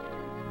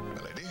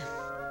 Milady?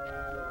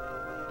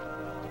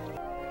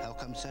 How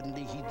come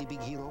suddenly he's the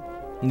big hero?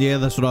 Yeah,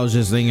 that's what I was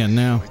just thinking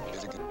now.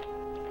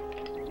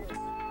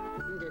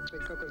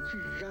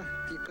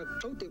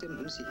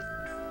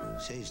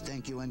 Says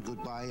thank you and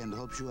goodbye and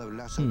hopes you have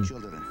lots of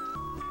children.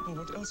 Oh,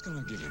 what else can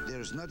I give you?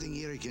 There's nothing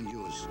here he can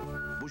use.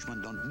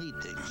 Bushmen don't need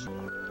things.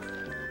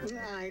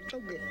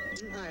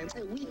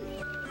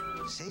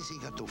 Says he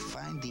got to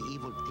find the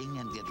evil thing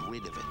and get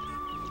rid of it.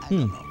 I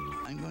don't know.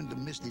 I'm going to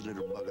miss the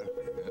little bugger.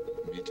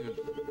 Me too.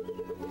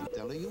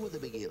 Tell her you were the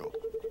big hero.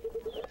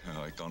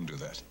 I can't do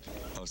that.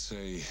 I'll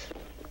say,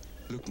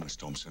 look, Miss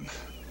Thompson,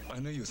 I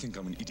know you think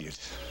I'm an idiot,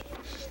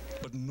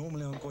 but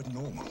normally I'm quite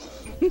normal.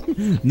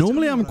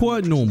 Normally I'm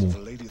quite normal. If a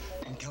lady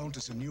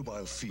encounters a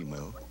nubile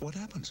female, what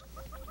happens?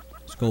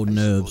 It's called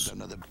nerves.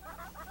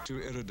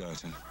 Too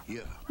erudite.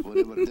 Yeah,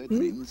 whatever that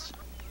means.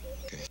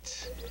 Good.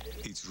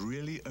 It's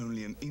really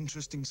only an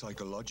interesting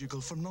psychological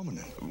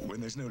phenomenon.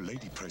 When there's no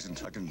lady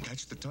present, I can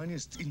catch the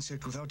tiniest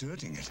insect without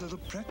hurting it. A little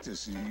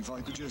practice, if I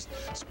could just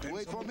spend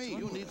Wait for me,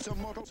 you need some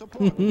moral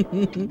support.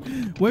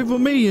 Wait for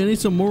me, you need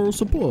some moral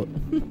support.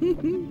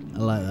 I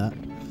like that.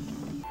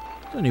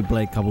 Only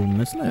play a couple of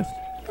minutes left.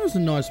 That was a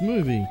nice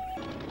movie.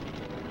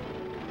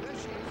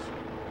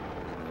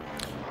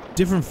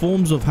 Different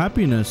forms of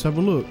happiness. Have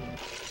a look.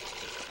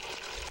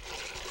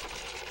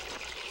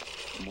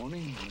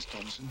 Morning, Miss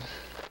Thompson.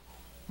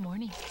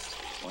 Morning.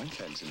 Fine,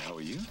 thanks. And how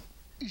are you?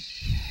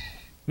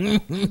 I'm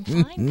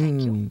fine,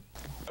 thank you.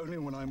 Only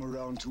when I'm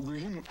around to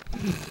win.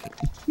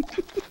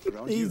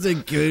 He's a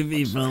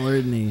goofy fella,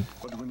 isn't he?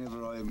 But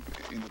whenever I am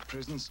in the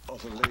presence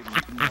of a lady,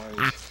 my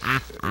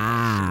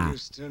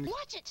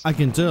Watch it. I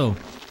can tell.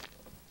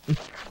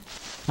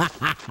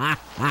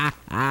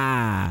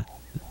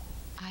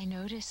 I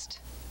noticed.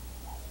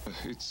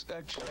 It's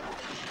actually.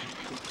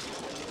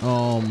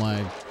 Oh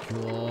my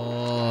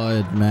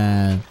god,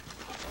 man.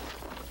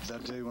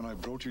 That day when I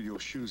brought you your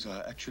shoes,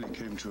 I actually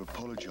came to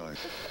apologize.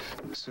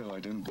 So I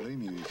don't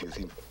blame you if you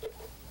think...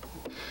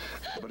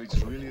 But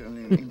it's really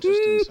only an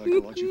interesting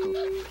psychological...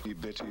 Be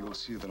better, you'll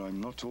see that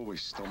I'm not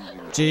always stumbling.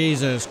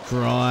 Jesus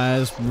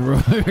Christ,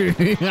 bro.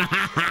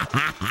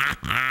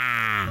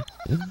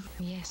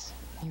 Yes,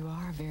 you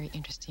are a very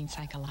interesting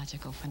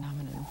psychological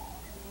phenomenon.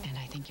 And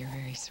I think you're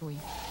very sweet.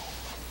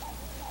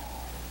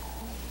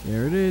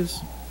 There it is.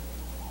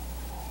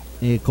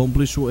 He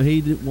accomplished what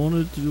he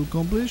wanted to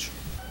accomplish.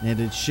 Now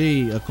did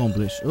she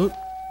accomplish? Oh.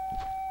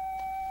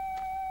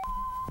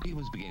 He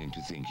was beginning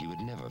to think he would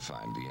never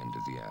find the end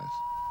of the earth.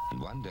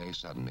 And one day,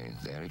 suddenly,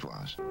 there it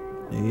was.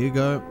 There you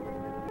go.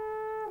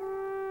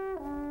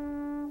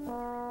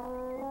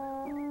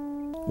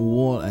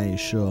 What a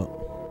shot.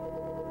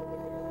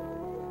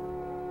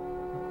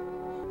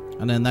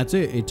 And then that's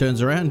it. He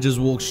turns around and just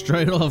walks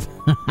straight off.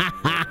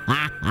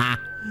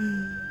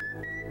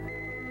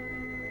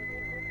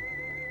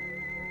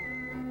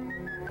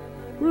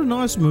 What a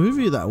nice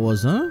movie that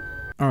was, huh?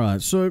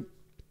 Alright, so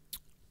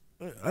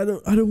I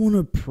don't want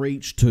to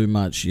preach too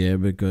much, yeah,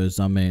 because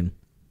I mean,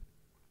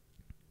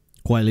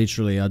 quite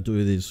literally I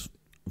do this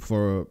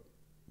for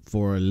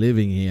a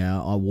living here.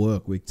 I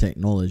work with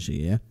technology,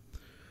 yeah.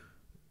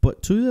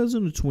 But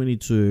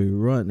 2022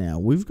 right now,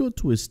 we've got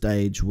to a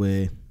stage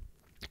where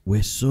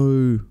we're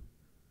so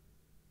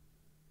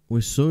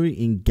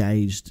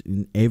engaged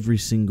in every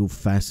single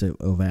facet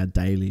of our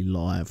daily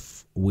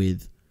life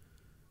with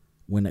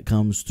when it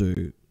comes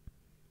to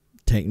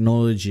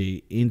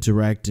technology,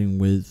 interacting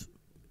with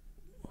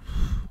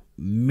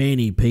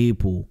many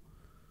people,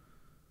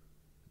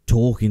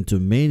 talking to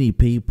many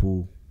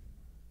people,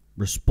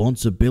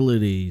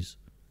 responsibilities,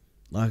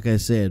 like I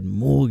said,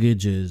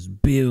 mortgages,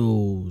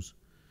 bills,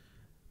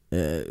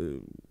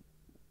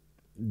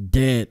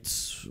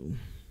 debts,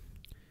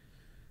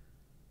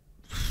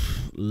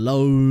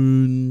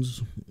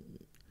 loans,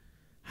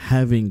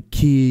 having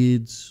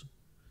kids,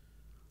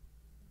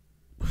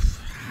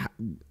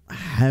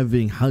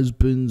 having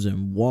husbands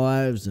and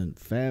wives and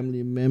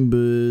family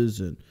members,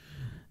 and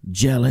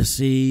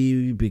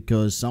jealousy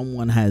because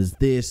someone has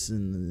this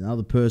and the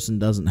other person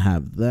doesn't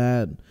have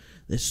that.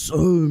 There's so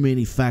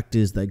many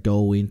factors that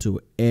go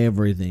into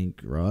everything,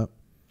 right?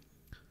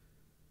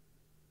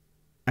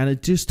 And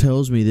it just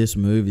tells me, this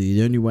movie,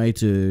 the only way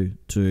to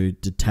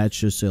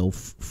detach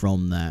yourself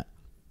from that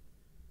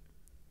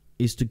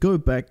is to go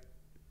back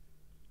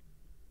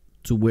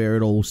to where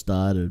it all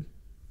started.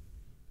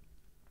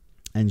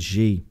 And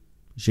she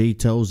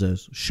tells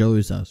us,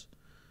 shows us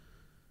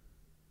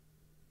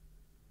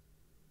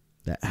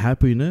that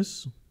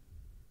happiness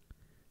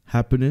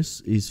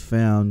is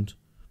found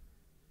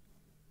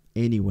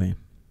anywhere.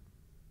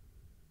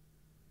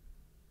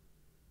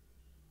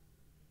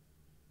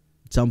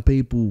 Some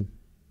people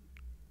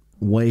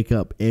wake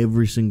up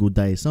every single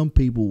day. Some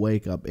people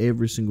wake up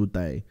every single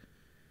day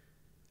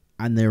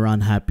and they're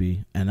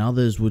unhappy. And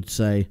others would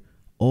say,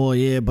 oh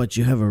yeah, but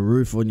you have a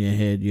roof on your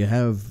head, you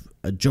have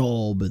a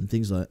job and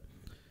things like that.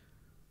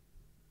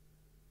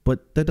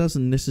 But that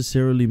doesn't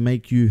necessarily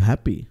make you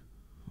happy.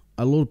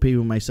 A lot of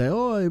people may say,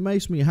 oh, it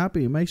makes me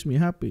happy, it makes me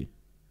happy.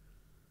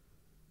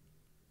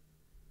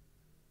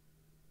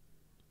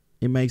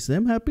 It makes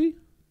them happy?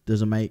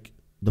 Does it make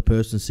the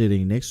person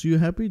sitting next to you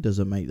happy? Does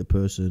it make the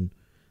person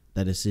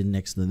that is sitting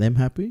next to them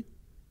happy?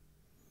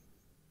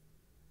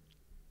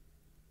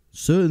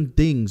 Certain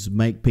things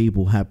make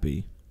people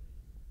happy.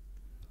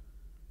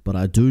 But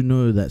I do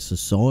know that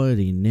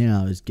society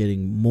now is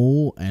getting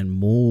more and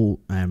more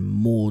and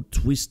more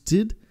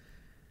twisted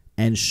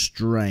and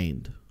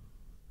strained.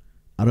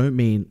 I don't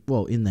mean,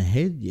 well, in the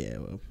head, yeah,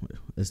 well,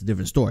 that's a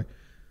different story.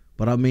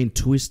 But I mean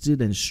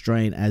twisted and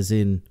strained as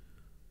in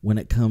when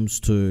it comes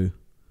to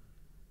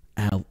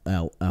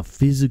our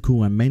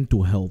physical and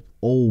mental health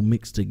all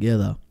mixed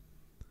together.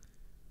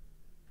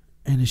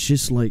 And it's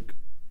just like,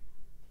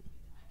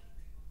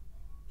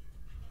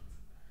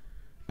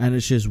 and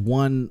it's just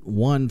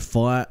one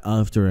fight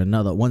after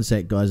another. One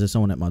sec, guys, there's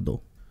someone at my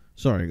door.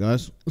 Sorry,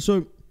 guys.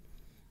 So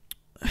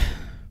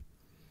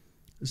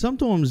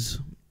sometimes,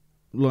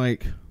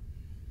 like,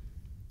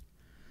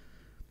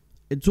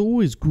 it's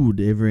always good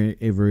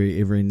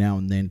every now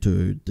and then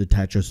to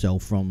detach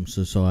yourself from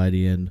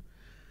society and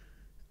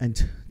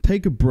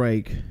take a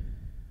break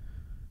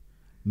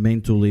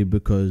mentally,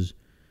 because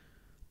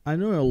I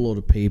know a lot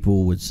of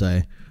people would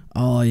say,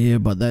 oh yeah,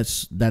 but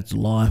that's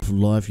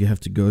life, you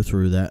have to go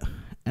through that.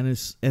 And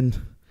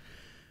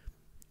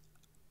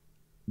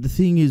the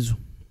thing is,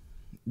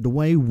 the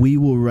way we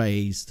were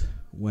raised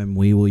when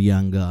we were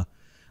younger,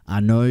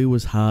 I know it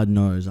was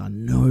hard-nosed. I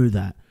know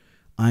that,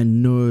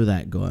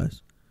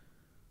 guys.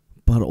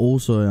 But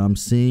also, I'm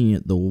seeing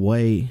it the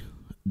way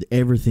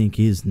everything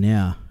is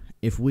now.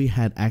 If we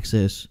had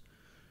access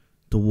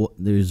to what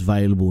there is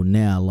available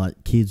now,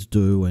 like kids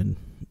do and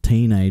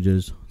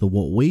teenagers, to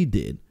what we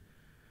did,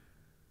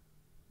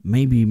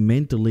 maybe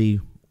mentally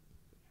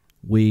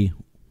we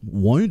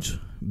won't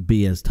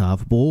be as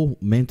tough,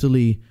 but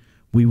mentally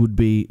we would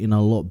be in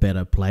a lot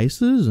better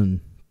places. And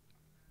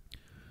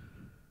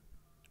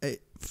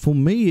for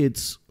me,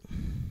 it's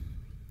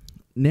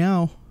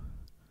now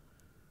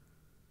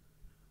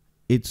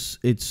it's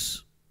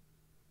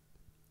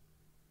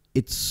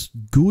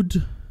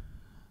good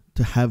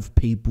to have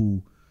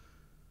people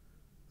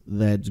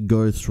that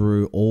go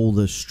through all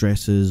the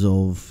stresses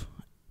of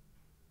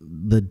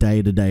the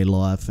day-to-day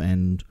life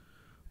and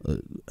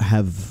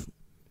have,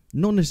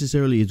 not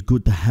necessarily it's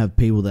good to have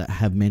people that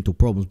have mental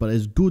problems, but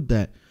it's good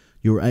that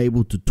you're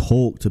able to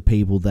talk to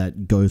people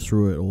that go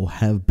through it or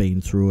have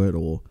been through it,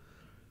 or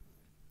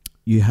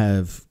you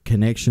have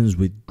connections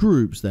with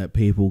groups that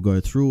people go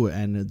through it,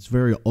 and it's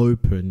very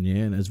open,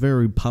 yeah, and it's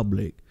very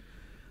public.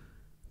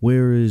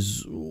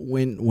 Whereas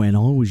when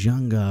I was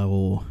younger,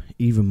 or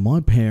even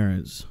my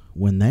parents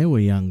when they were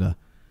younger,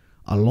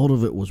 a lot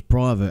of it was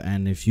private,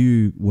 and if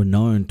you were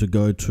known to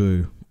go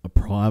to a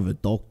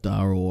private doctor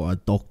or a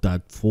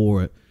doctor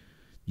for it,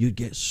 you'd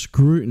get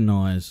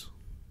scrutinized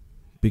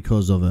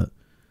because of it.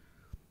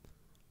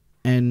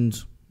 And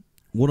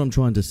what I'm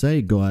trying to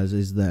say, guys,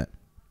 is that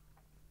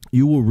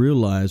you will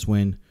realize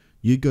when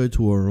you go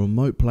to a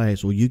remote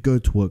place or you go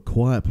to a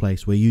quiet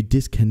place where you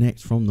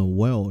disconnect from the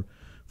world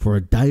for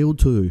a day or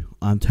two,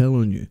 I'm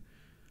telling you,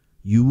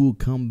 you will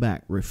come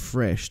back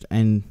refreshed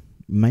and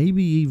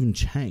maybe even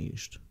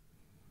changed.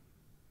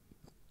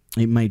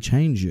 It may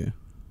change you.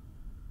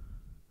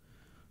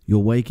 You're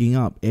waking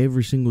up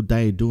every single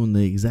day doing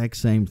the exact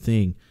same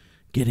thing,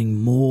 getting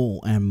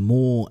more and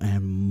more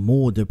and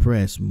more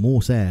depressed,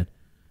 more sad.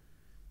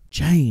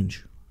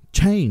 Change.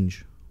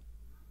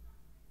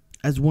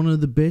 As one of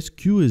the best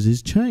cures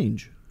is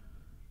change.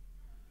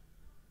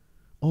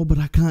 Oh, but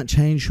I can't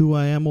change who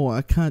I am, or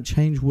I can't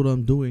change what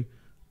I'm doing.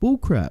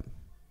 Bullcrap.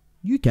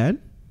 You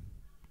can.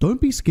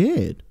 Don't be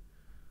scared.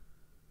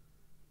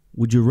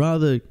 Would you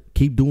rather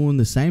keep doing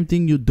the same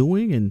thing you're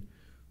doing and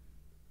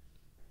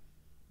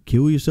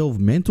kill yourself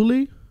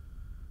mentally?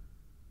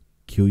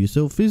 Kill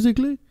yourself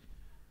physically?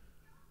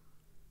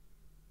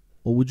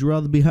 Or would you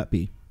rather be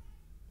happy?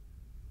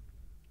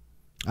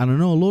 I don't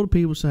know. A lot of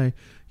people say,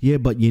 yeah,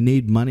 but you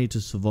need money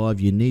to survive.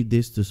 You need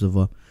this to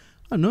survive.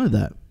 I know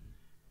that.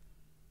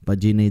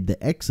 But you need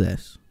the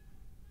excess.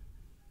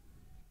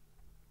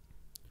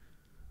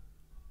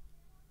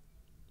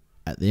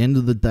 At the end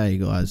of the day,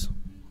 guys,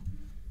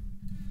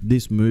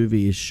 this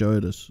movie has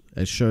showed us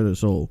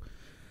all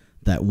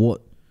that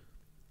what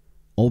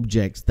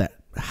objects that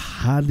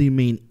hardly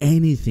mean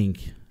anything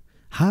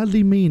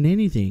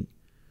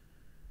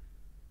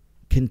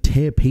can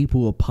tear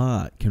people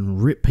apart, can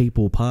rip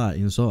people apart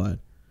inside,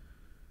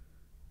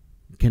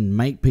 can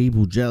make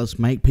people jealous,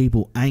 make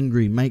people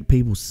angry, make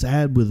people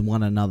sad with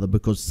one another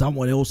because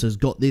someone else has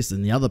got this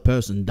and the other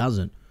person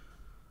doesn't.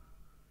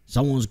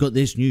 Someone's got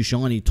this new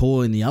shiny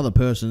toy and the other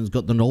person's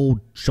got an old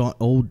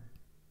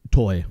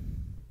toy.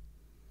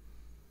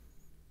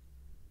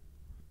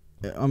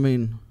 I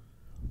mean,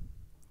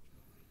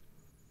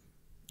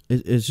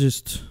 it's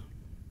just,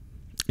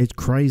 it's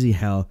crazy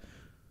how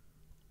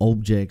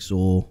objects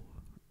or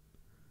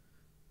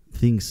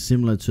things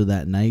similar to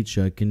that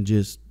nature can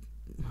just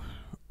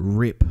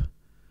rip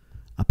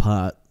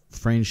apart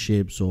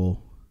friendships. Or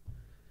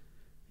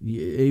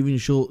you even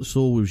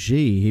saw with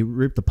Xi, he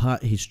ripped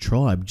apart his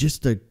tribe.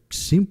 Just a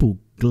simple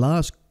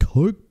glass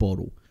Coke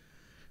bottle.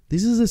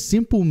 This is a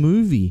simple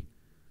movie,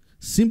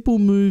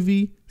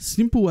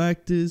 simple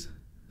actors,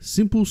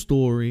 simple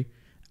story,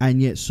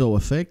 and yet so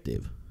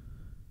effective.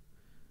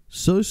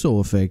 So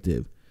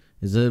effective.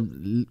 It's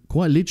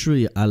quite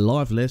literally a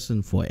life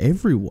lesson for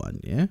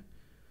everyone, yeah?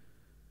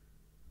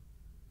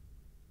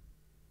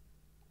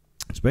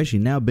 Especially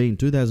now being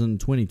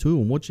 2022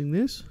 and watching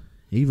this,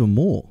 even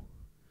more.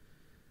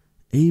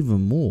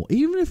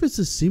 Even if it's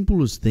the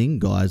simplest thing,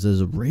 guys,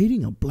 as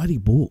reading a bloody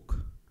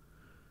book.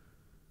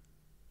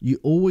 You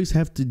always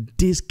have to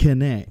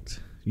disconnect.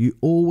 You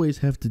always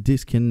have to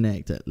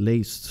disconnect at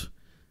least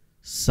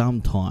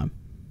sometime.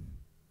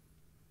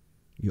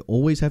 You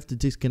always have to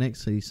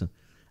disconnect.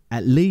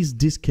 At least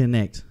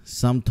disconnect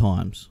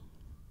sometimes.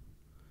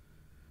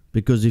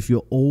 Because if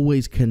you're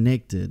always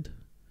connected,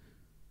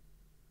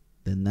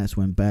 then that's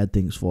when bad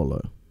things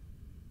follow.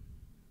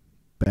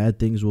 Bad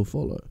things will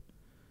follow.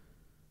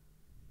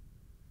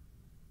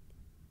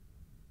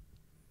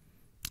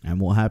 And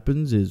what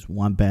happens is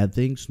one bad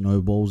thing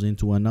snowballs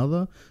into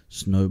another,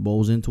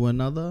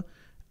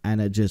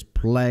 and it just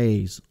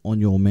plays on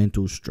your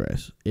mental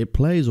stress. It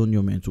plays on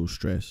your mental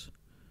stress.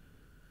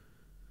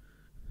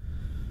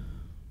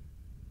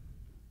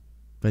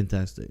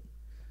 Fantastic.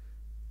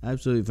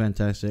 Absolutely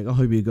fantastic. I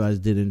hope you guys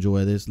did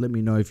enjoy this. Let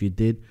me know if you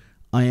did.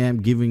 I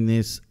am giving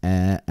this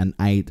an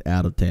 8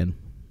 out of 10.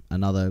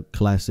 Another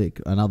classic,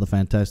 another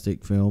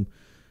fantastic film.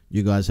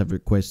 You guys have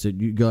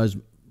requested. You guys,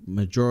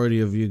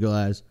 majority of you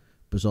guys,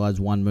 besides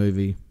one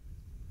movie,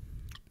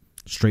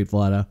 Street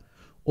Fighter,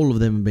 all of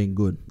them have been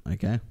good,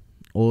 okay?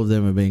 All of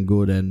them have been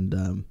good,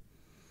 and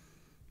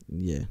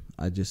yeah,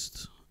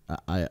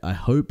 I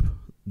hope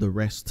the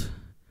rest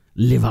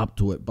live up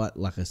to it. But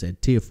like I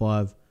said, Tier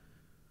 5,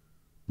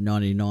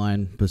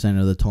 99%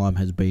 of the time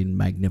has been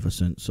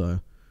magnificent. So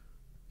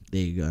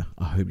there you go.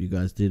 I hope you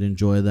guys did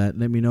enjoy that.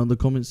 Let me know in the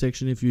comment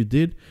section if you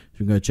did. If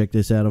you can go check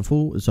this out in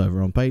full, it's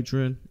over on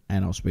Patreon.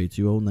 And I'll speak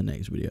to you all in the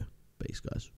next video. Peace, guys.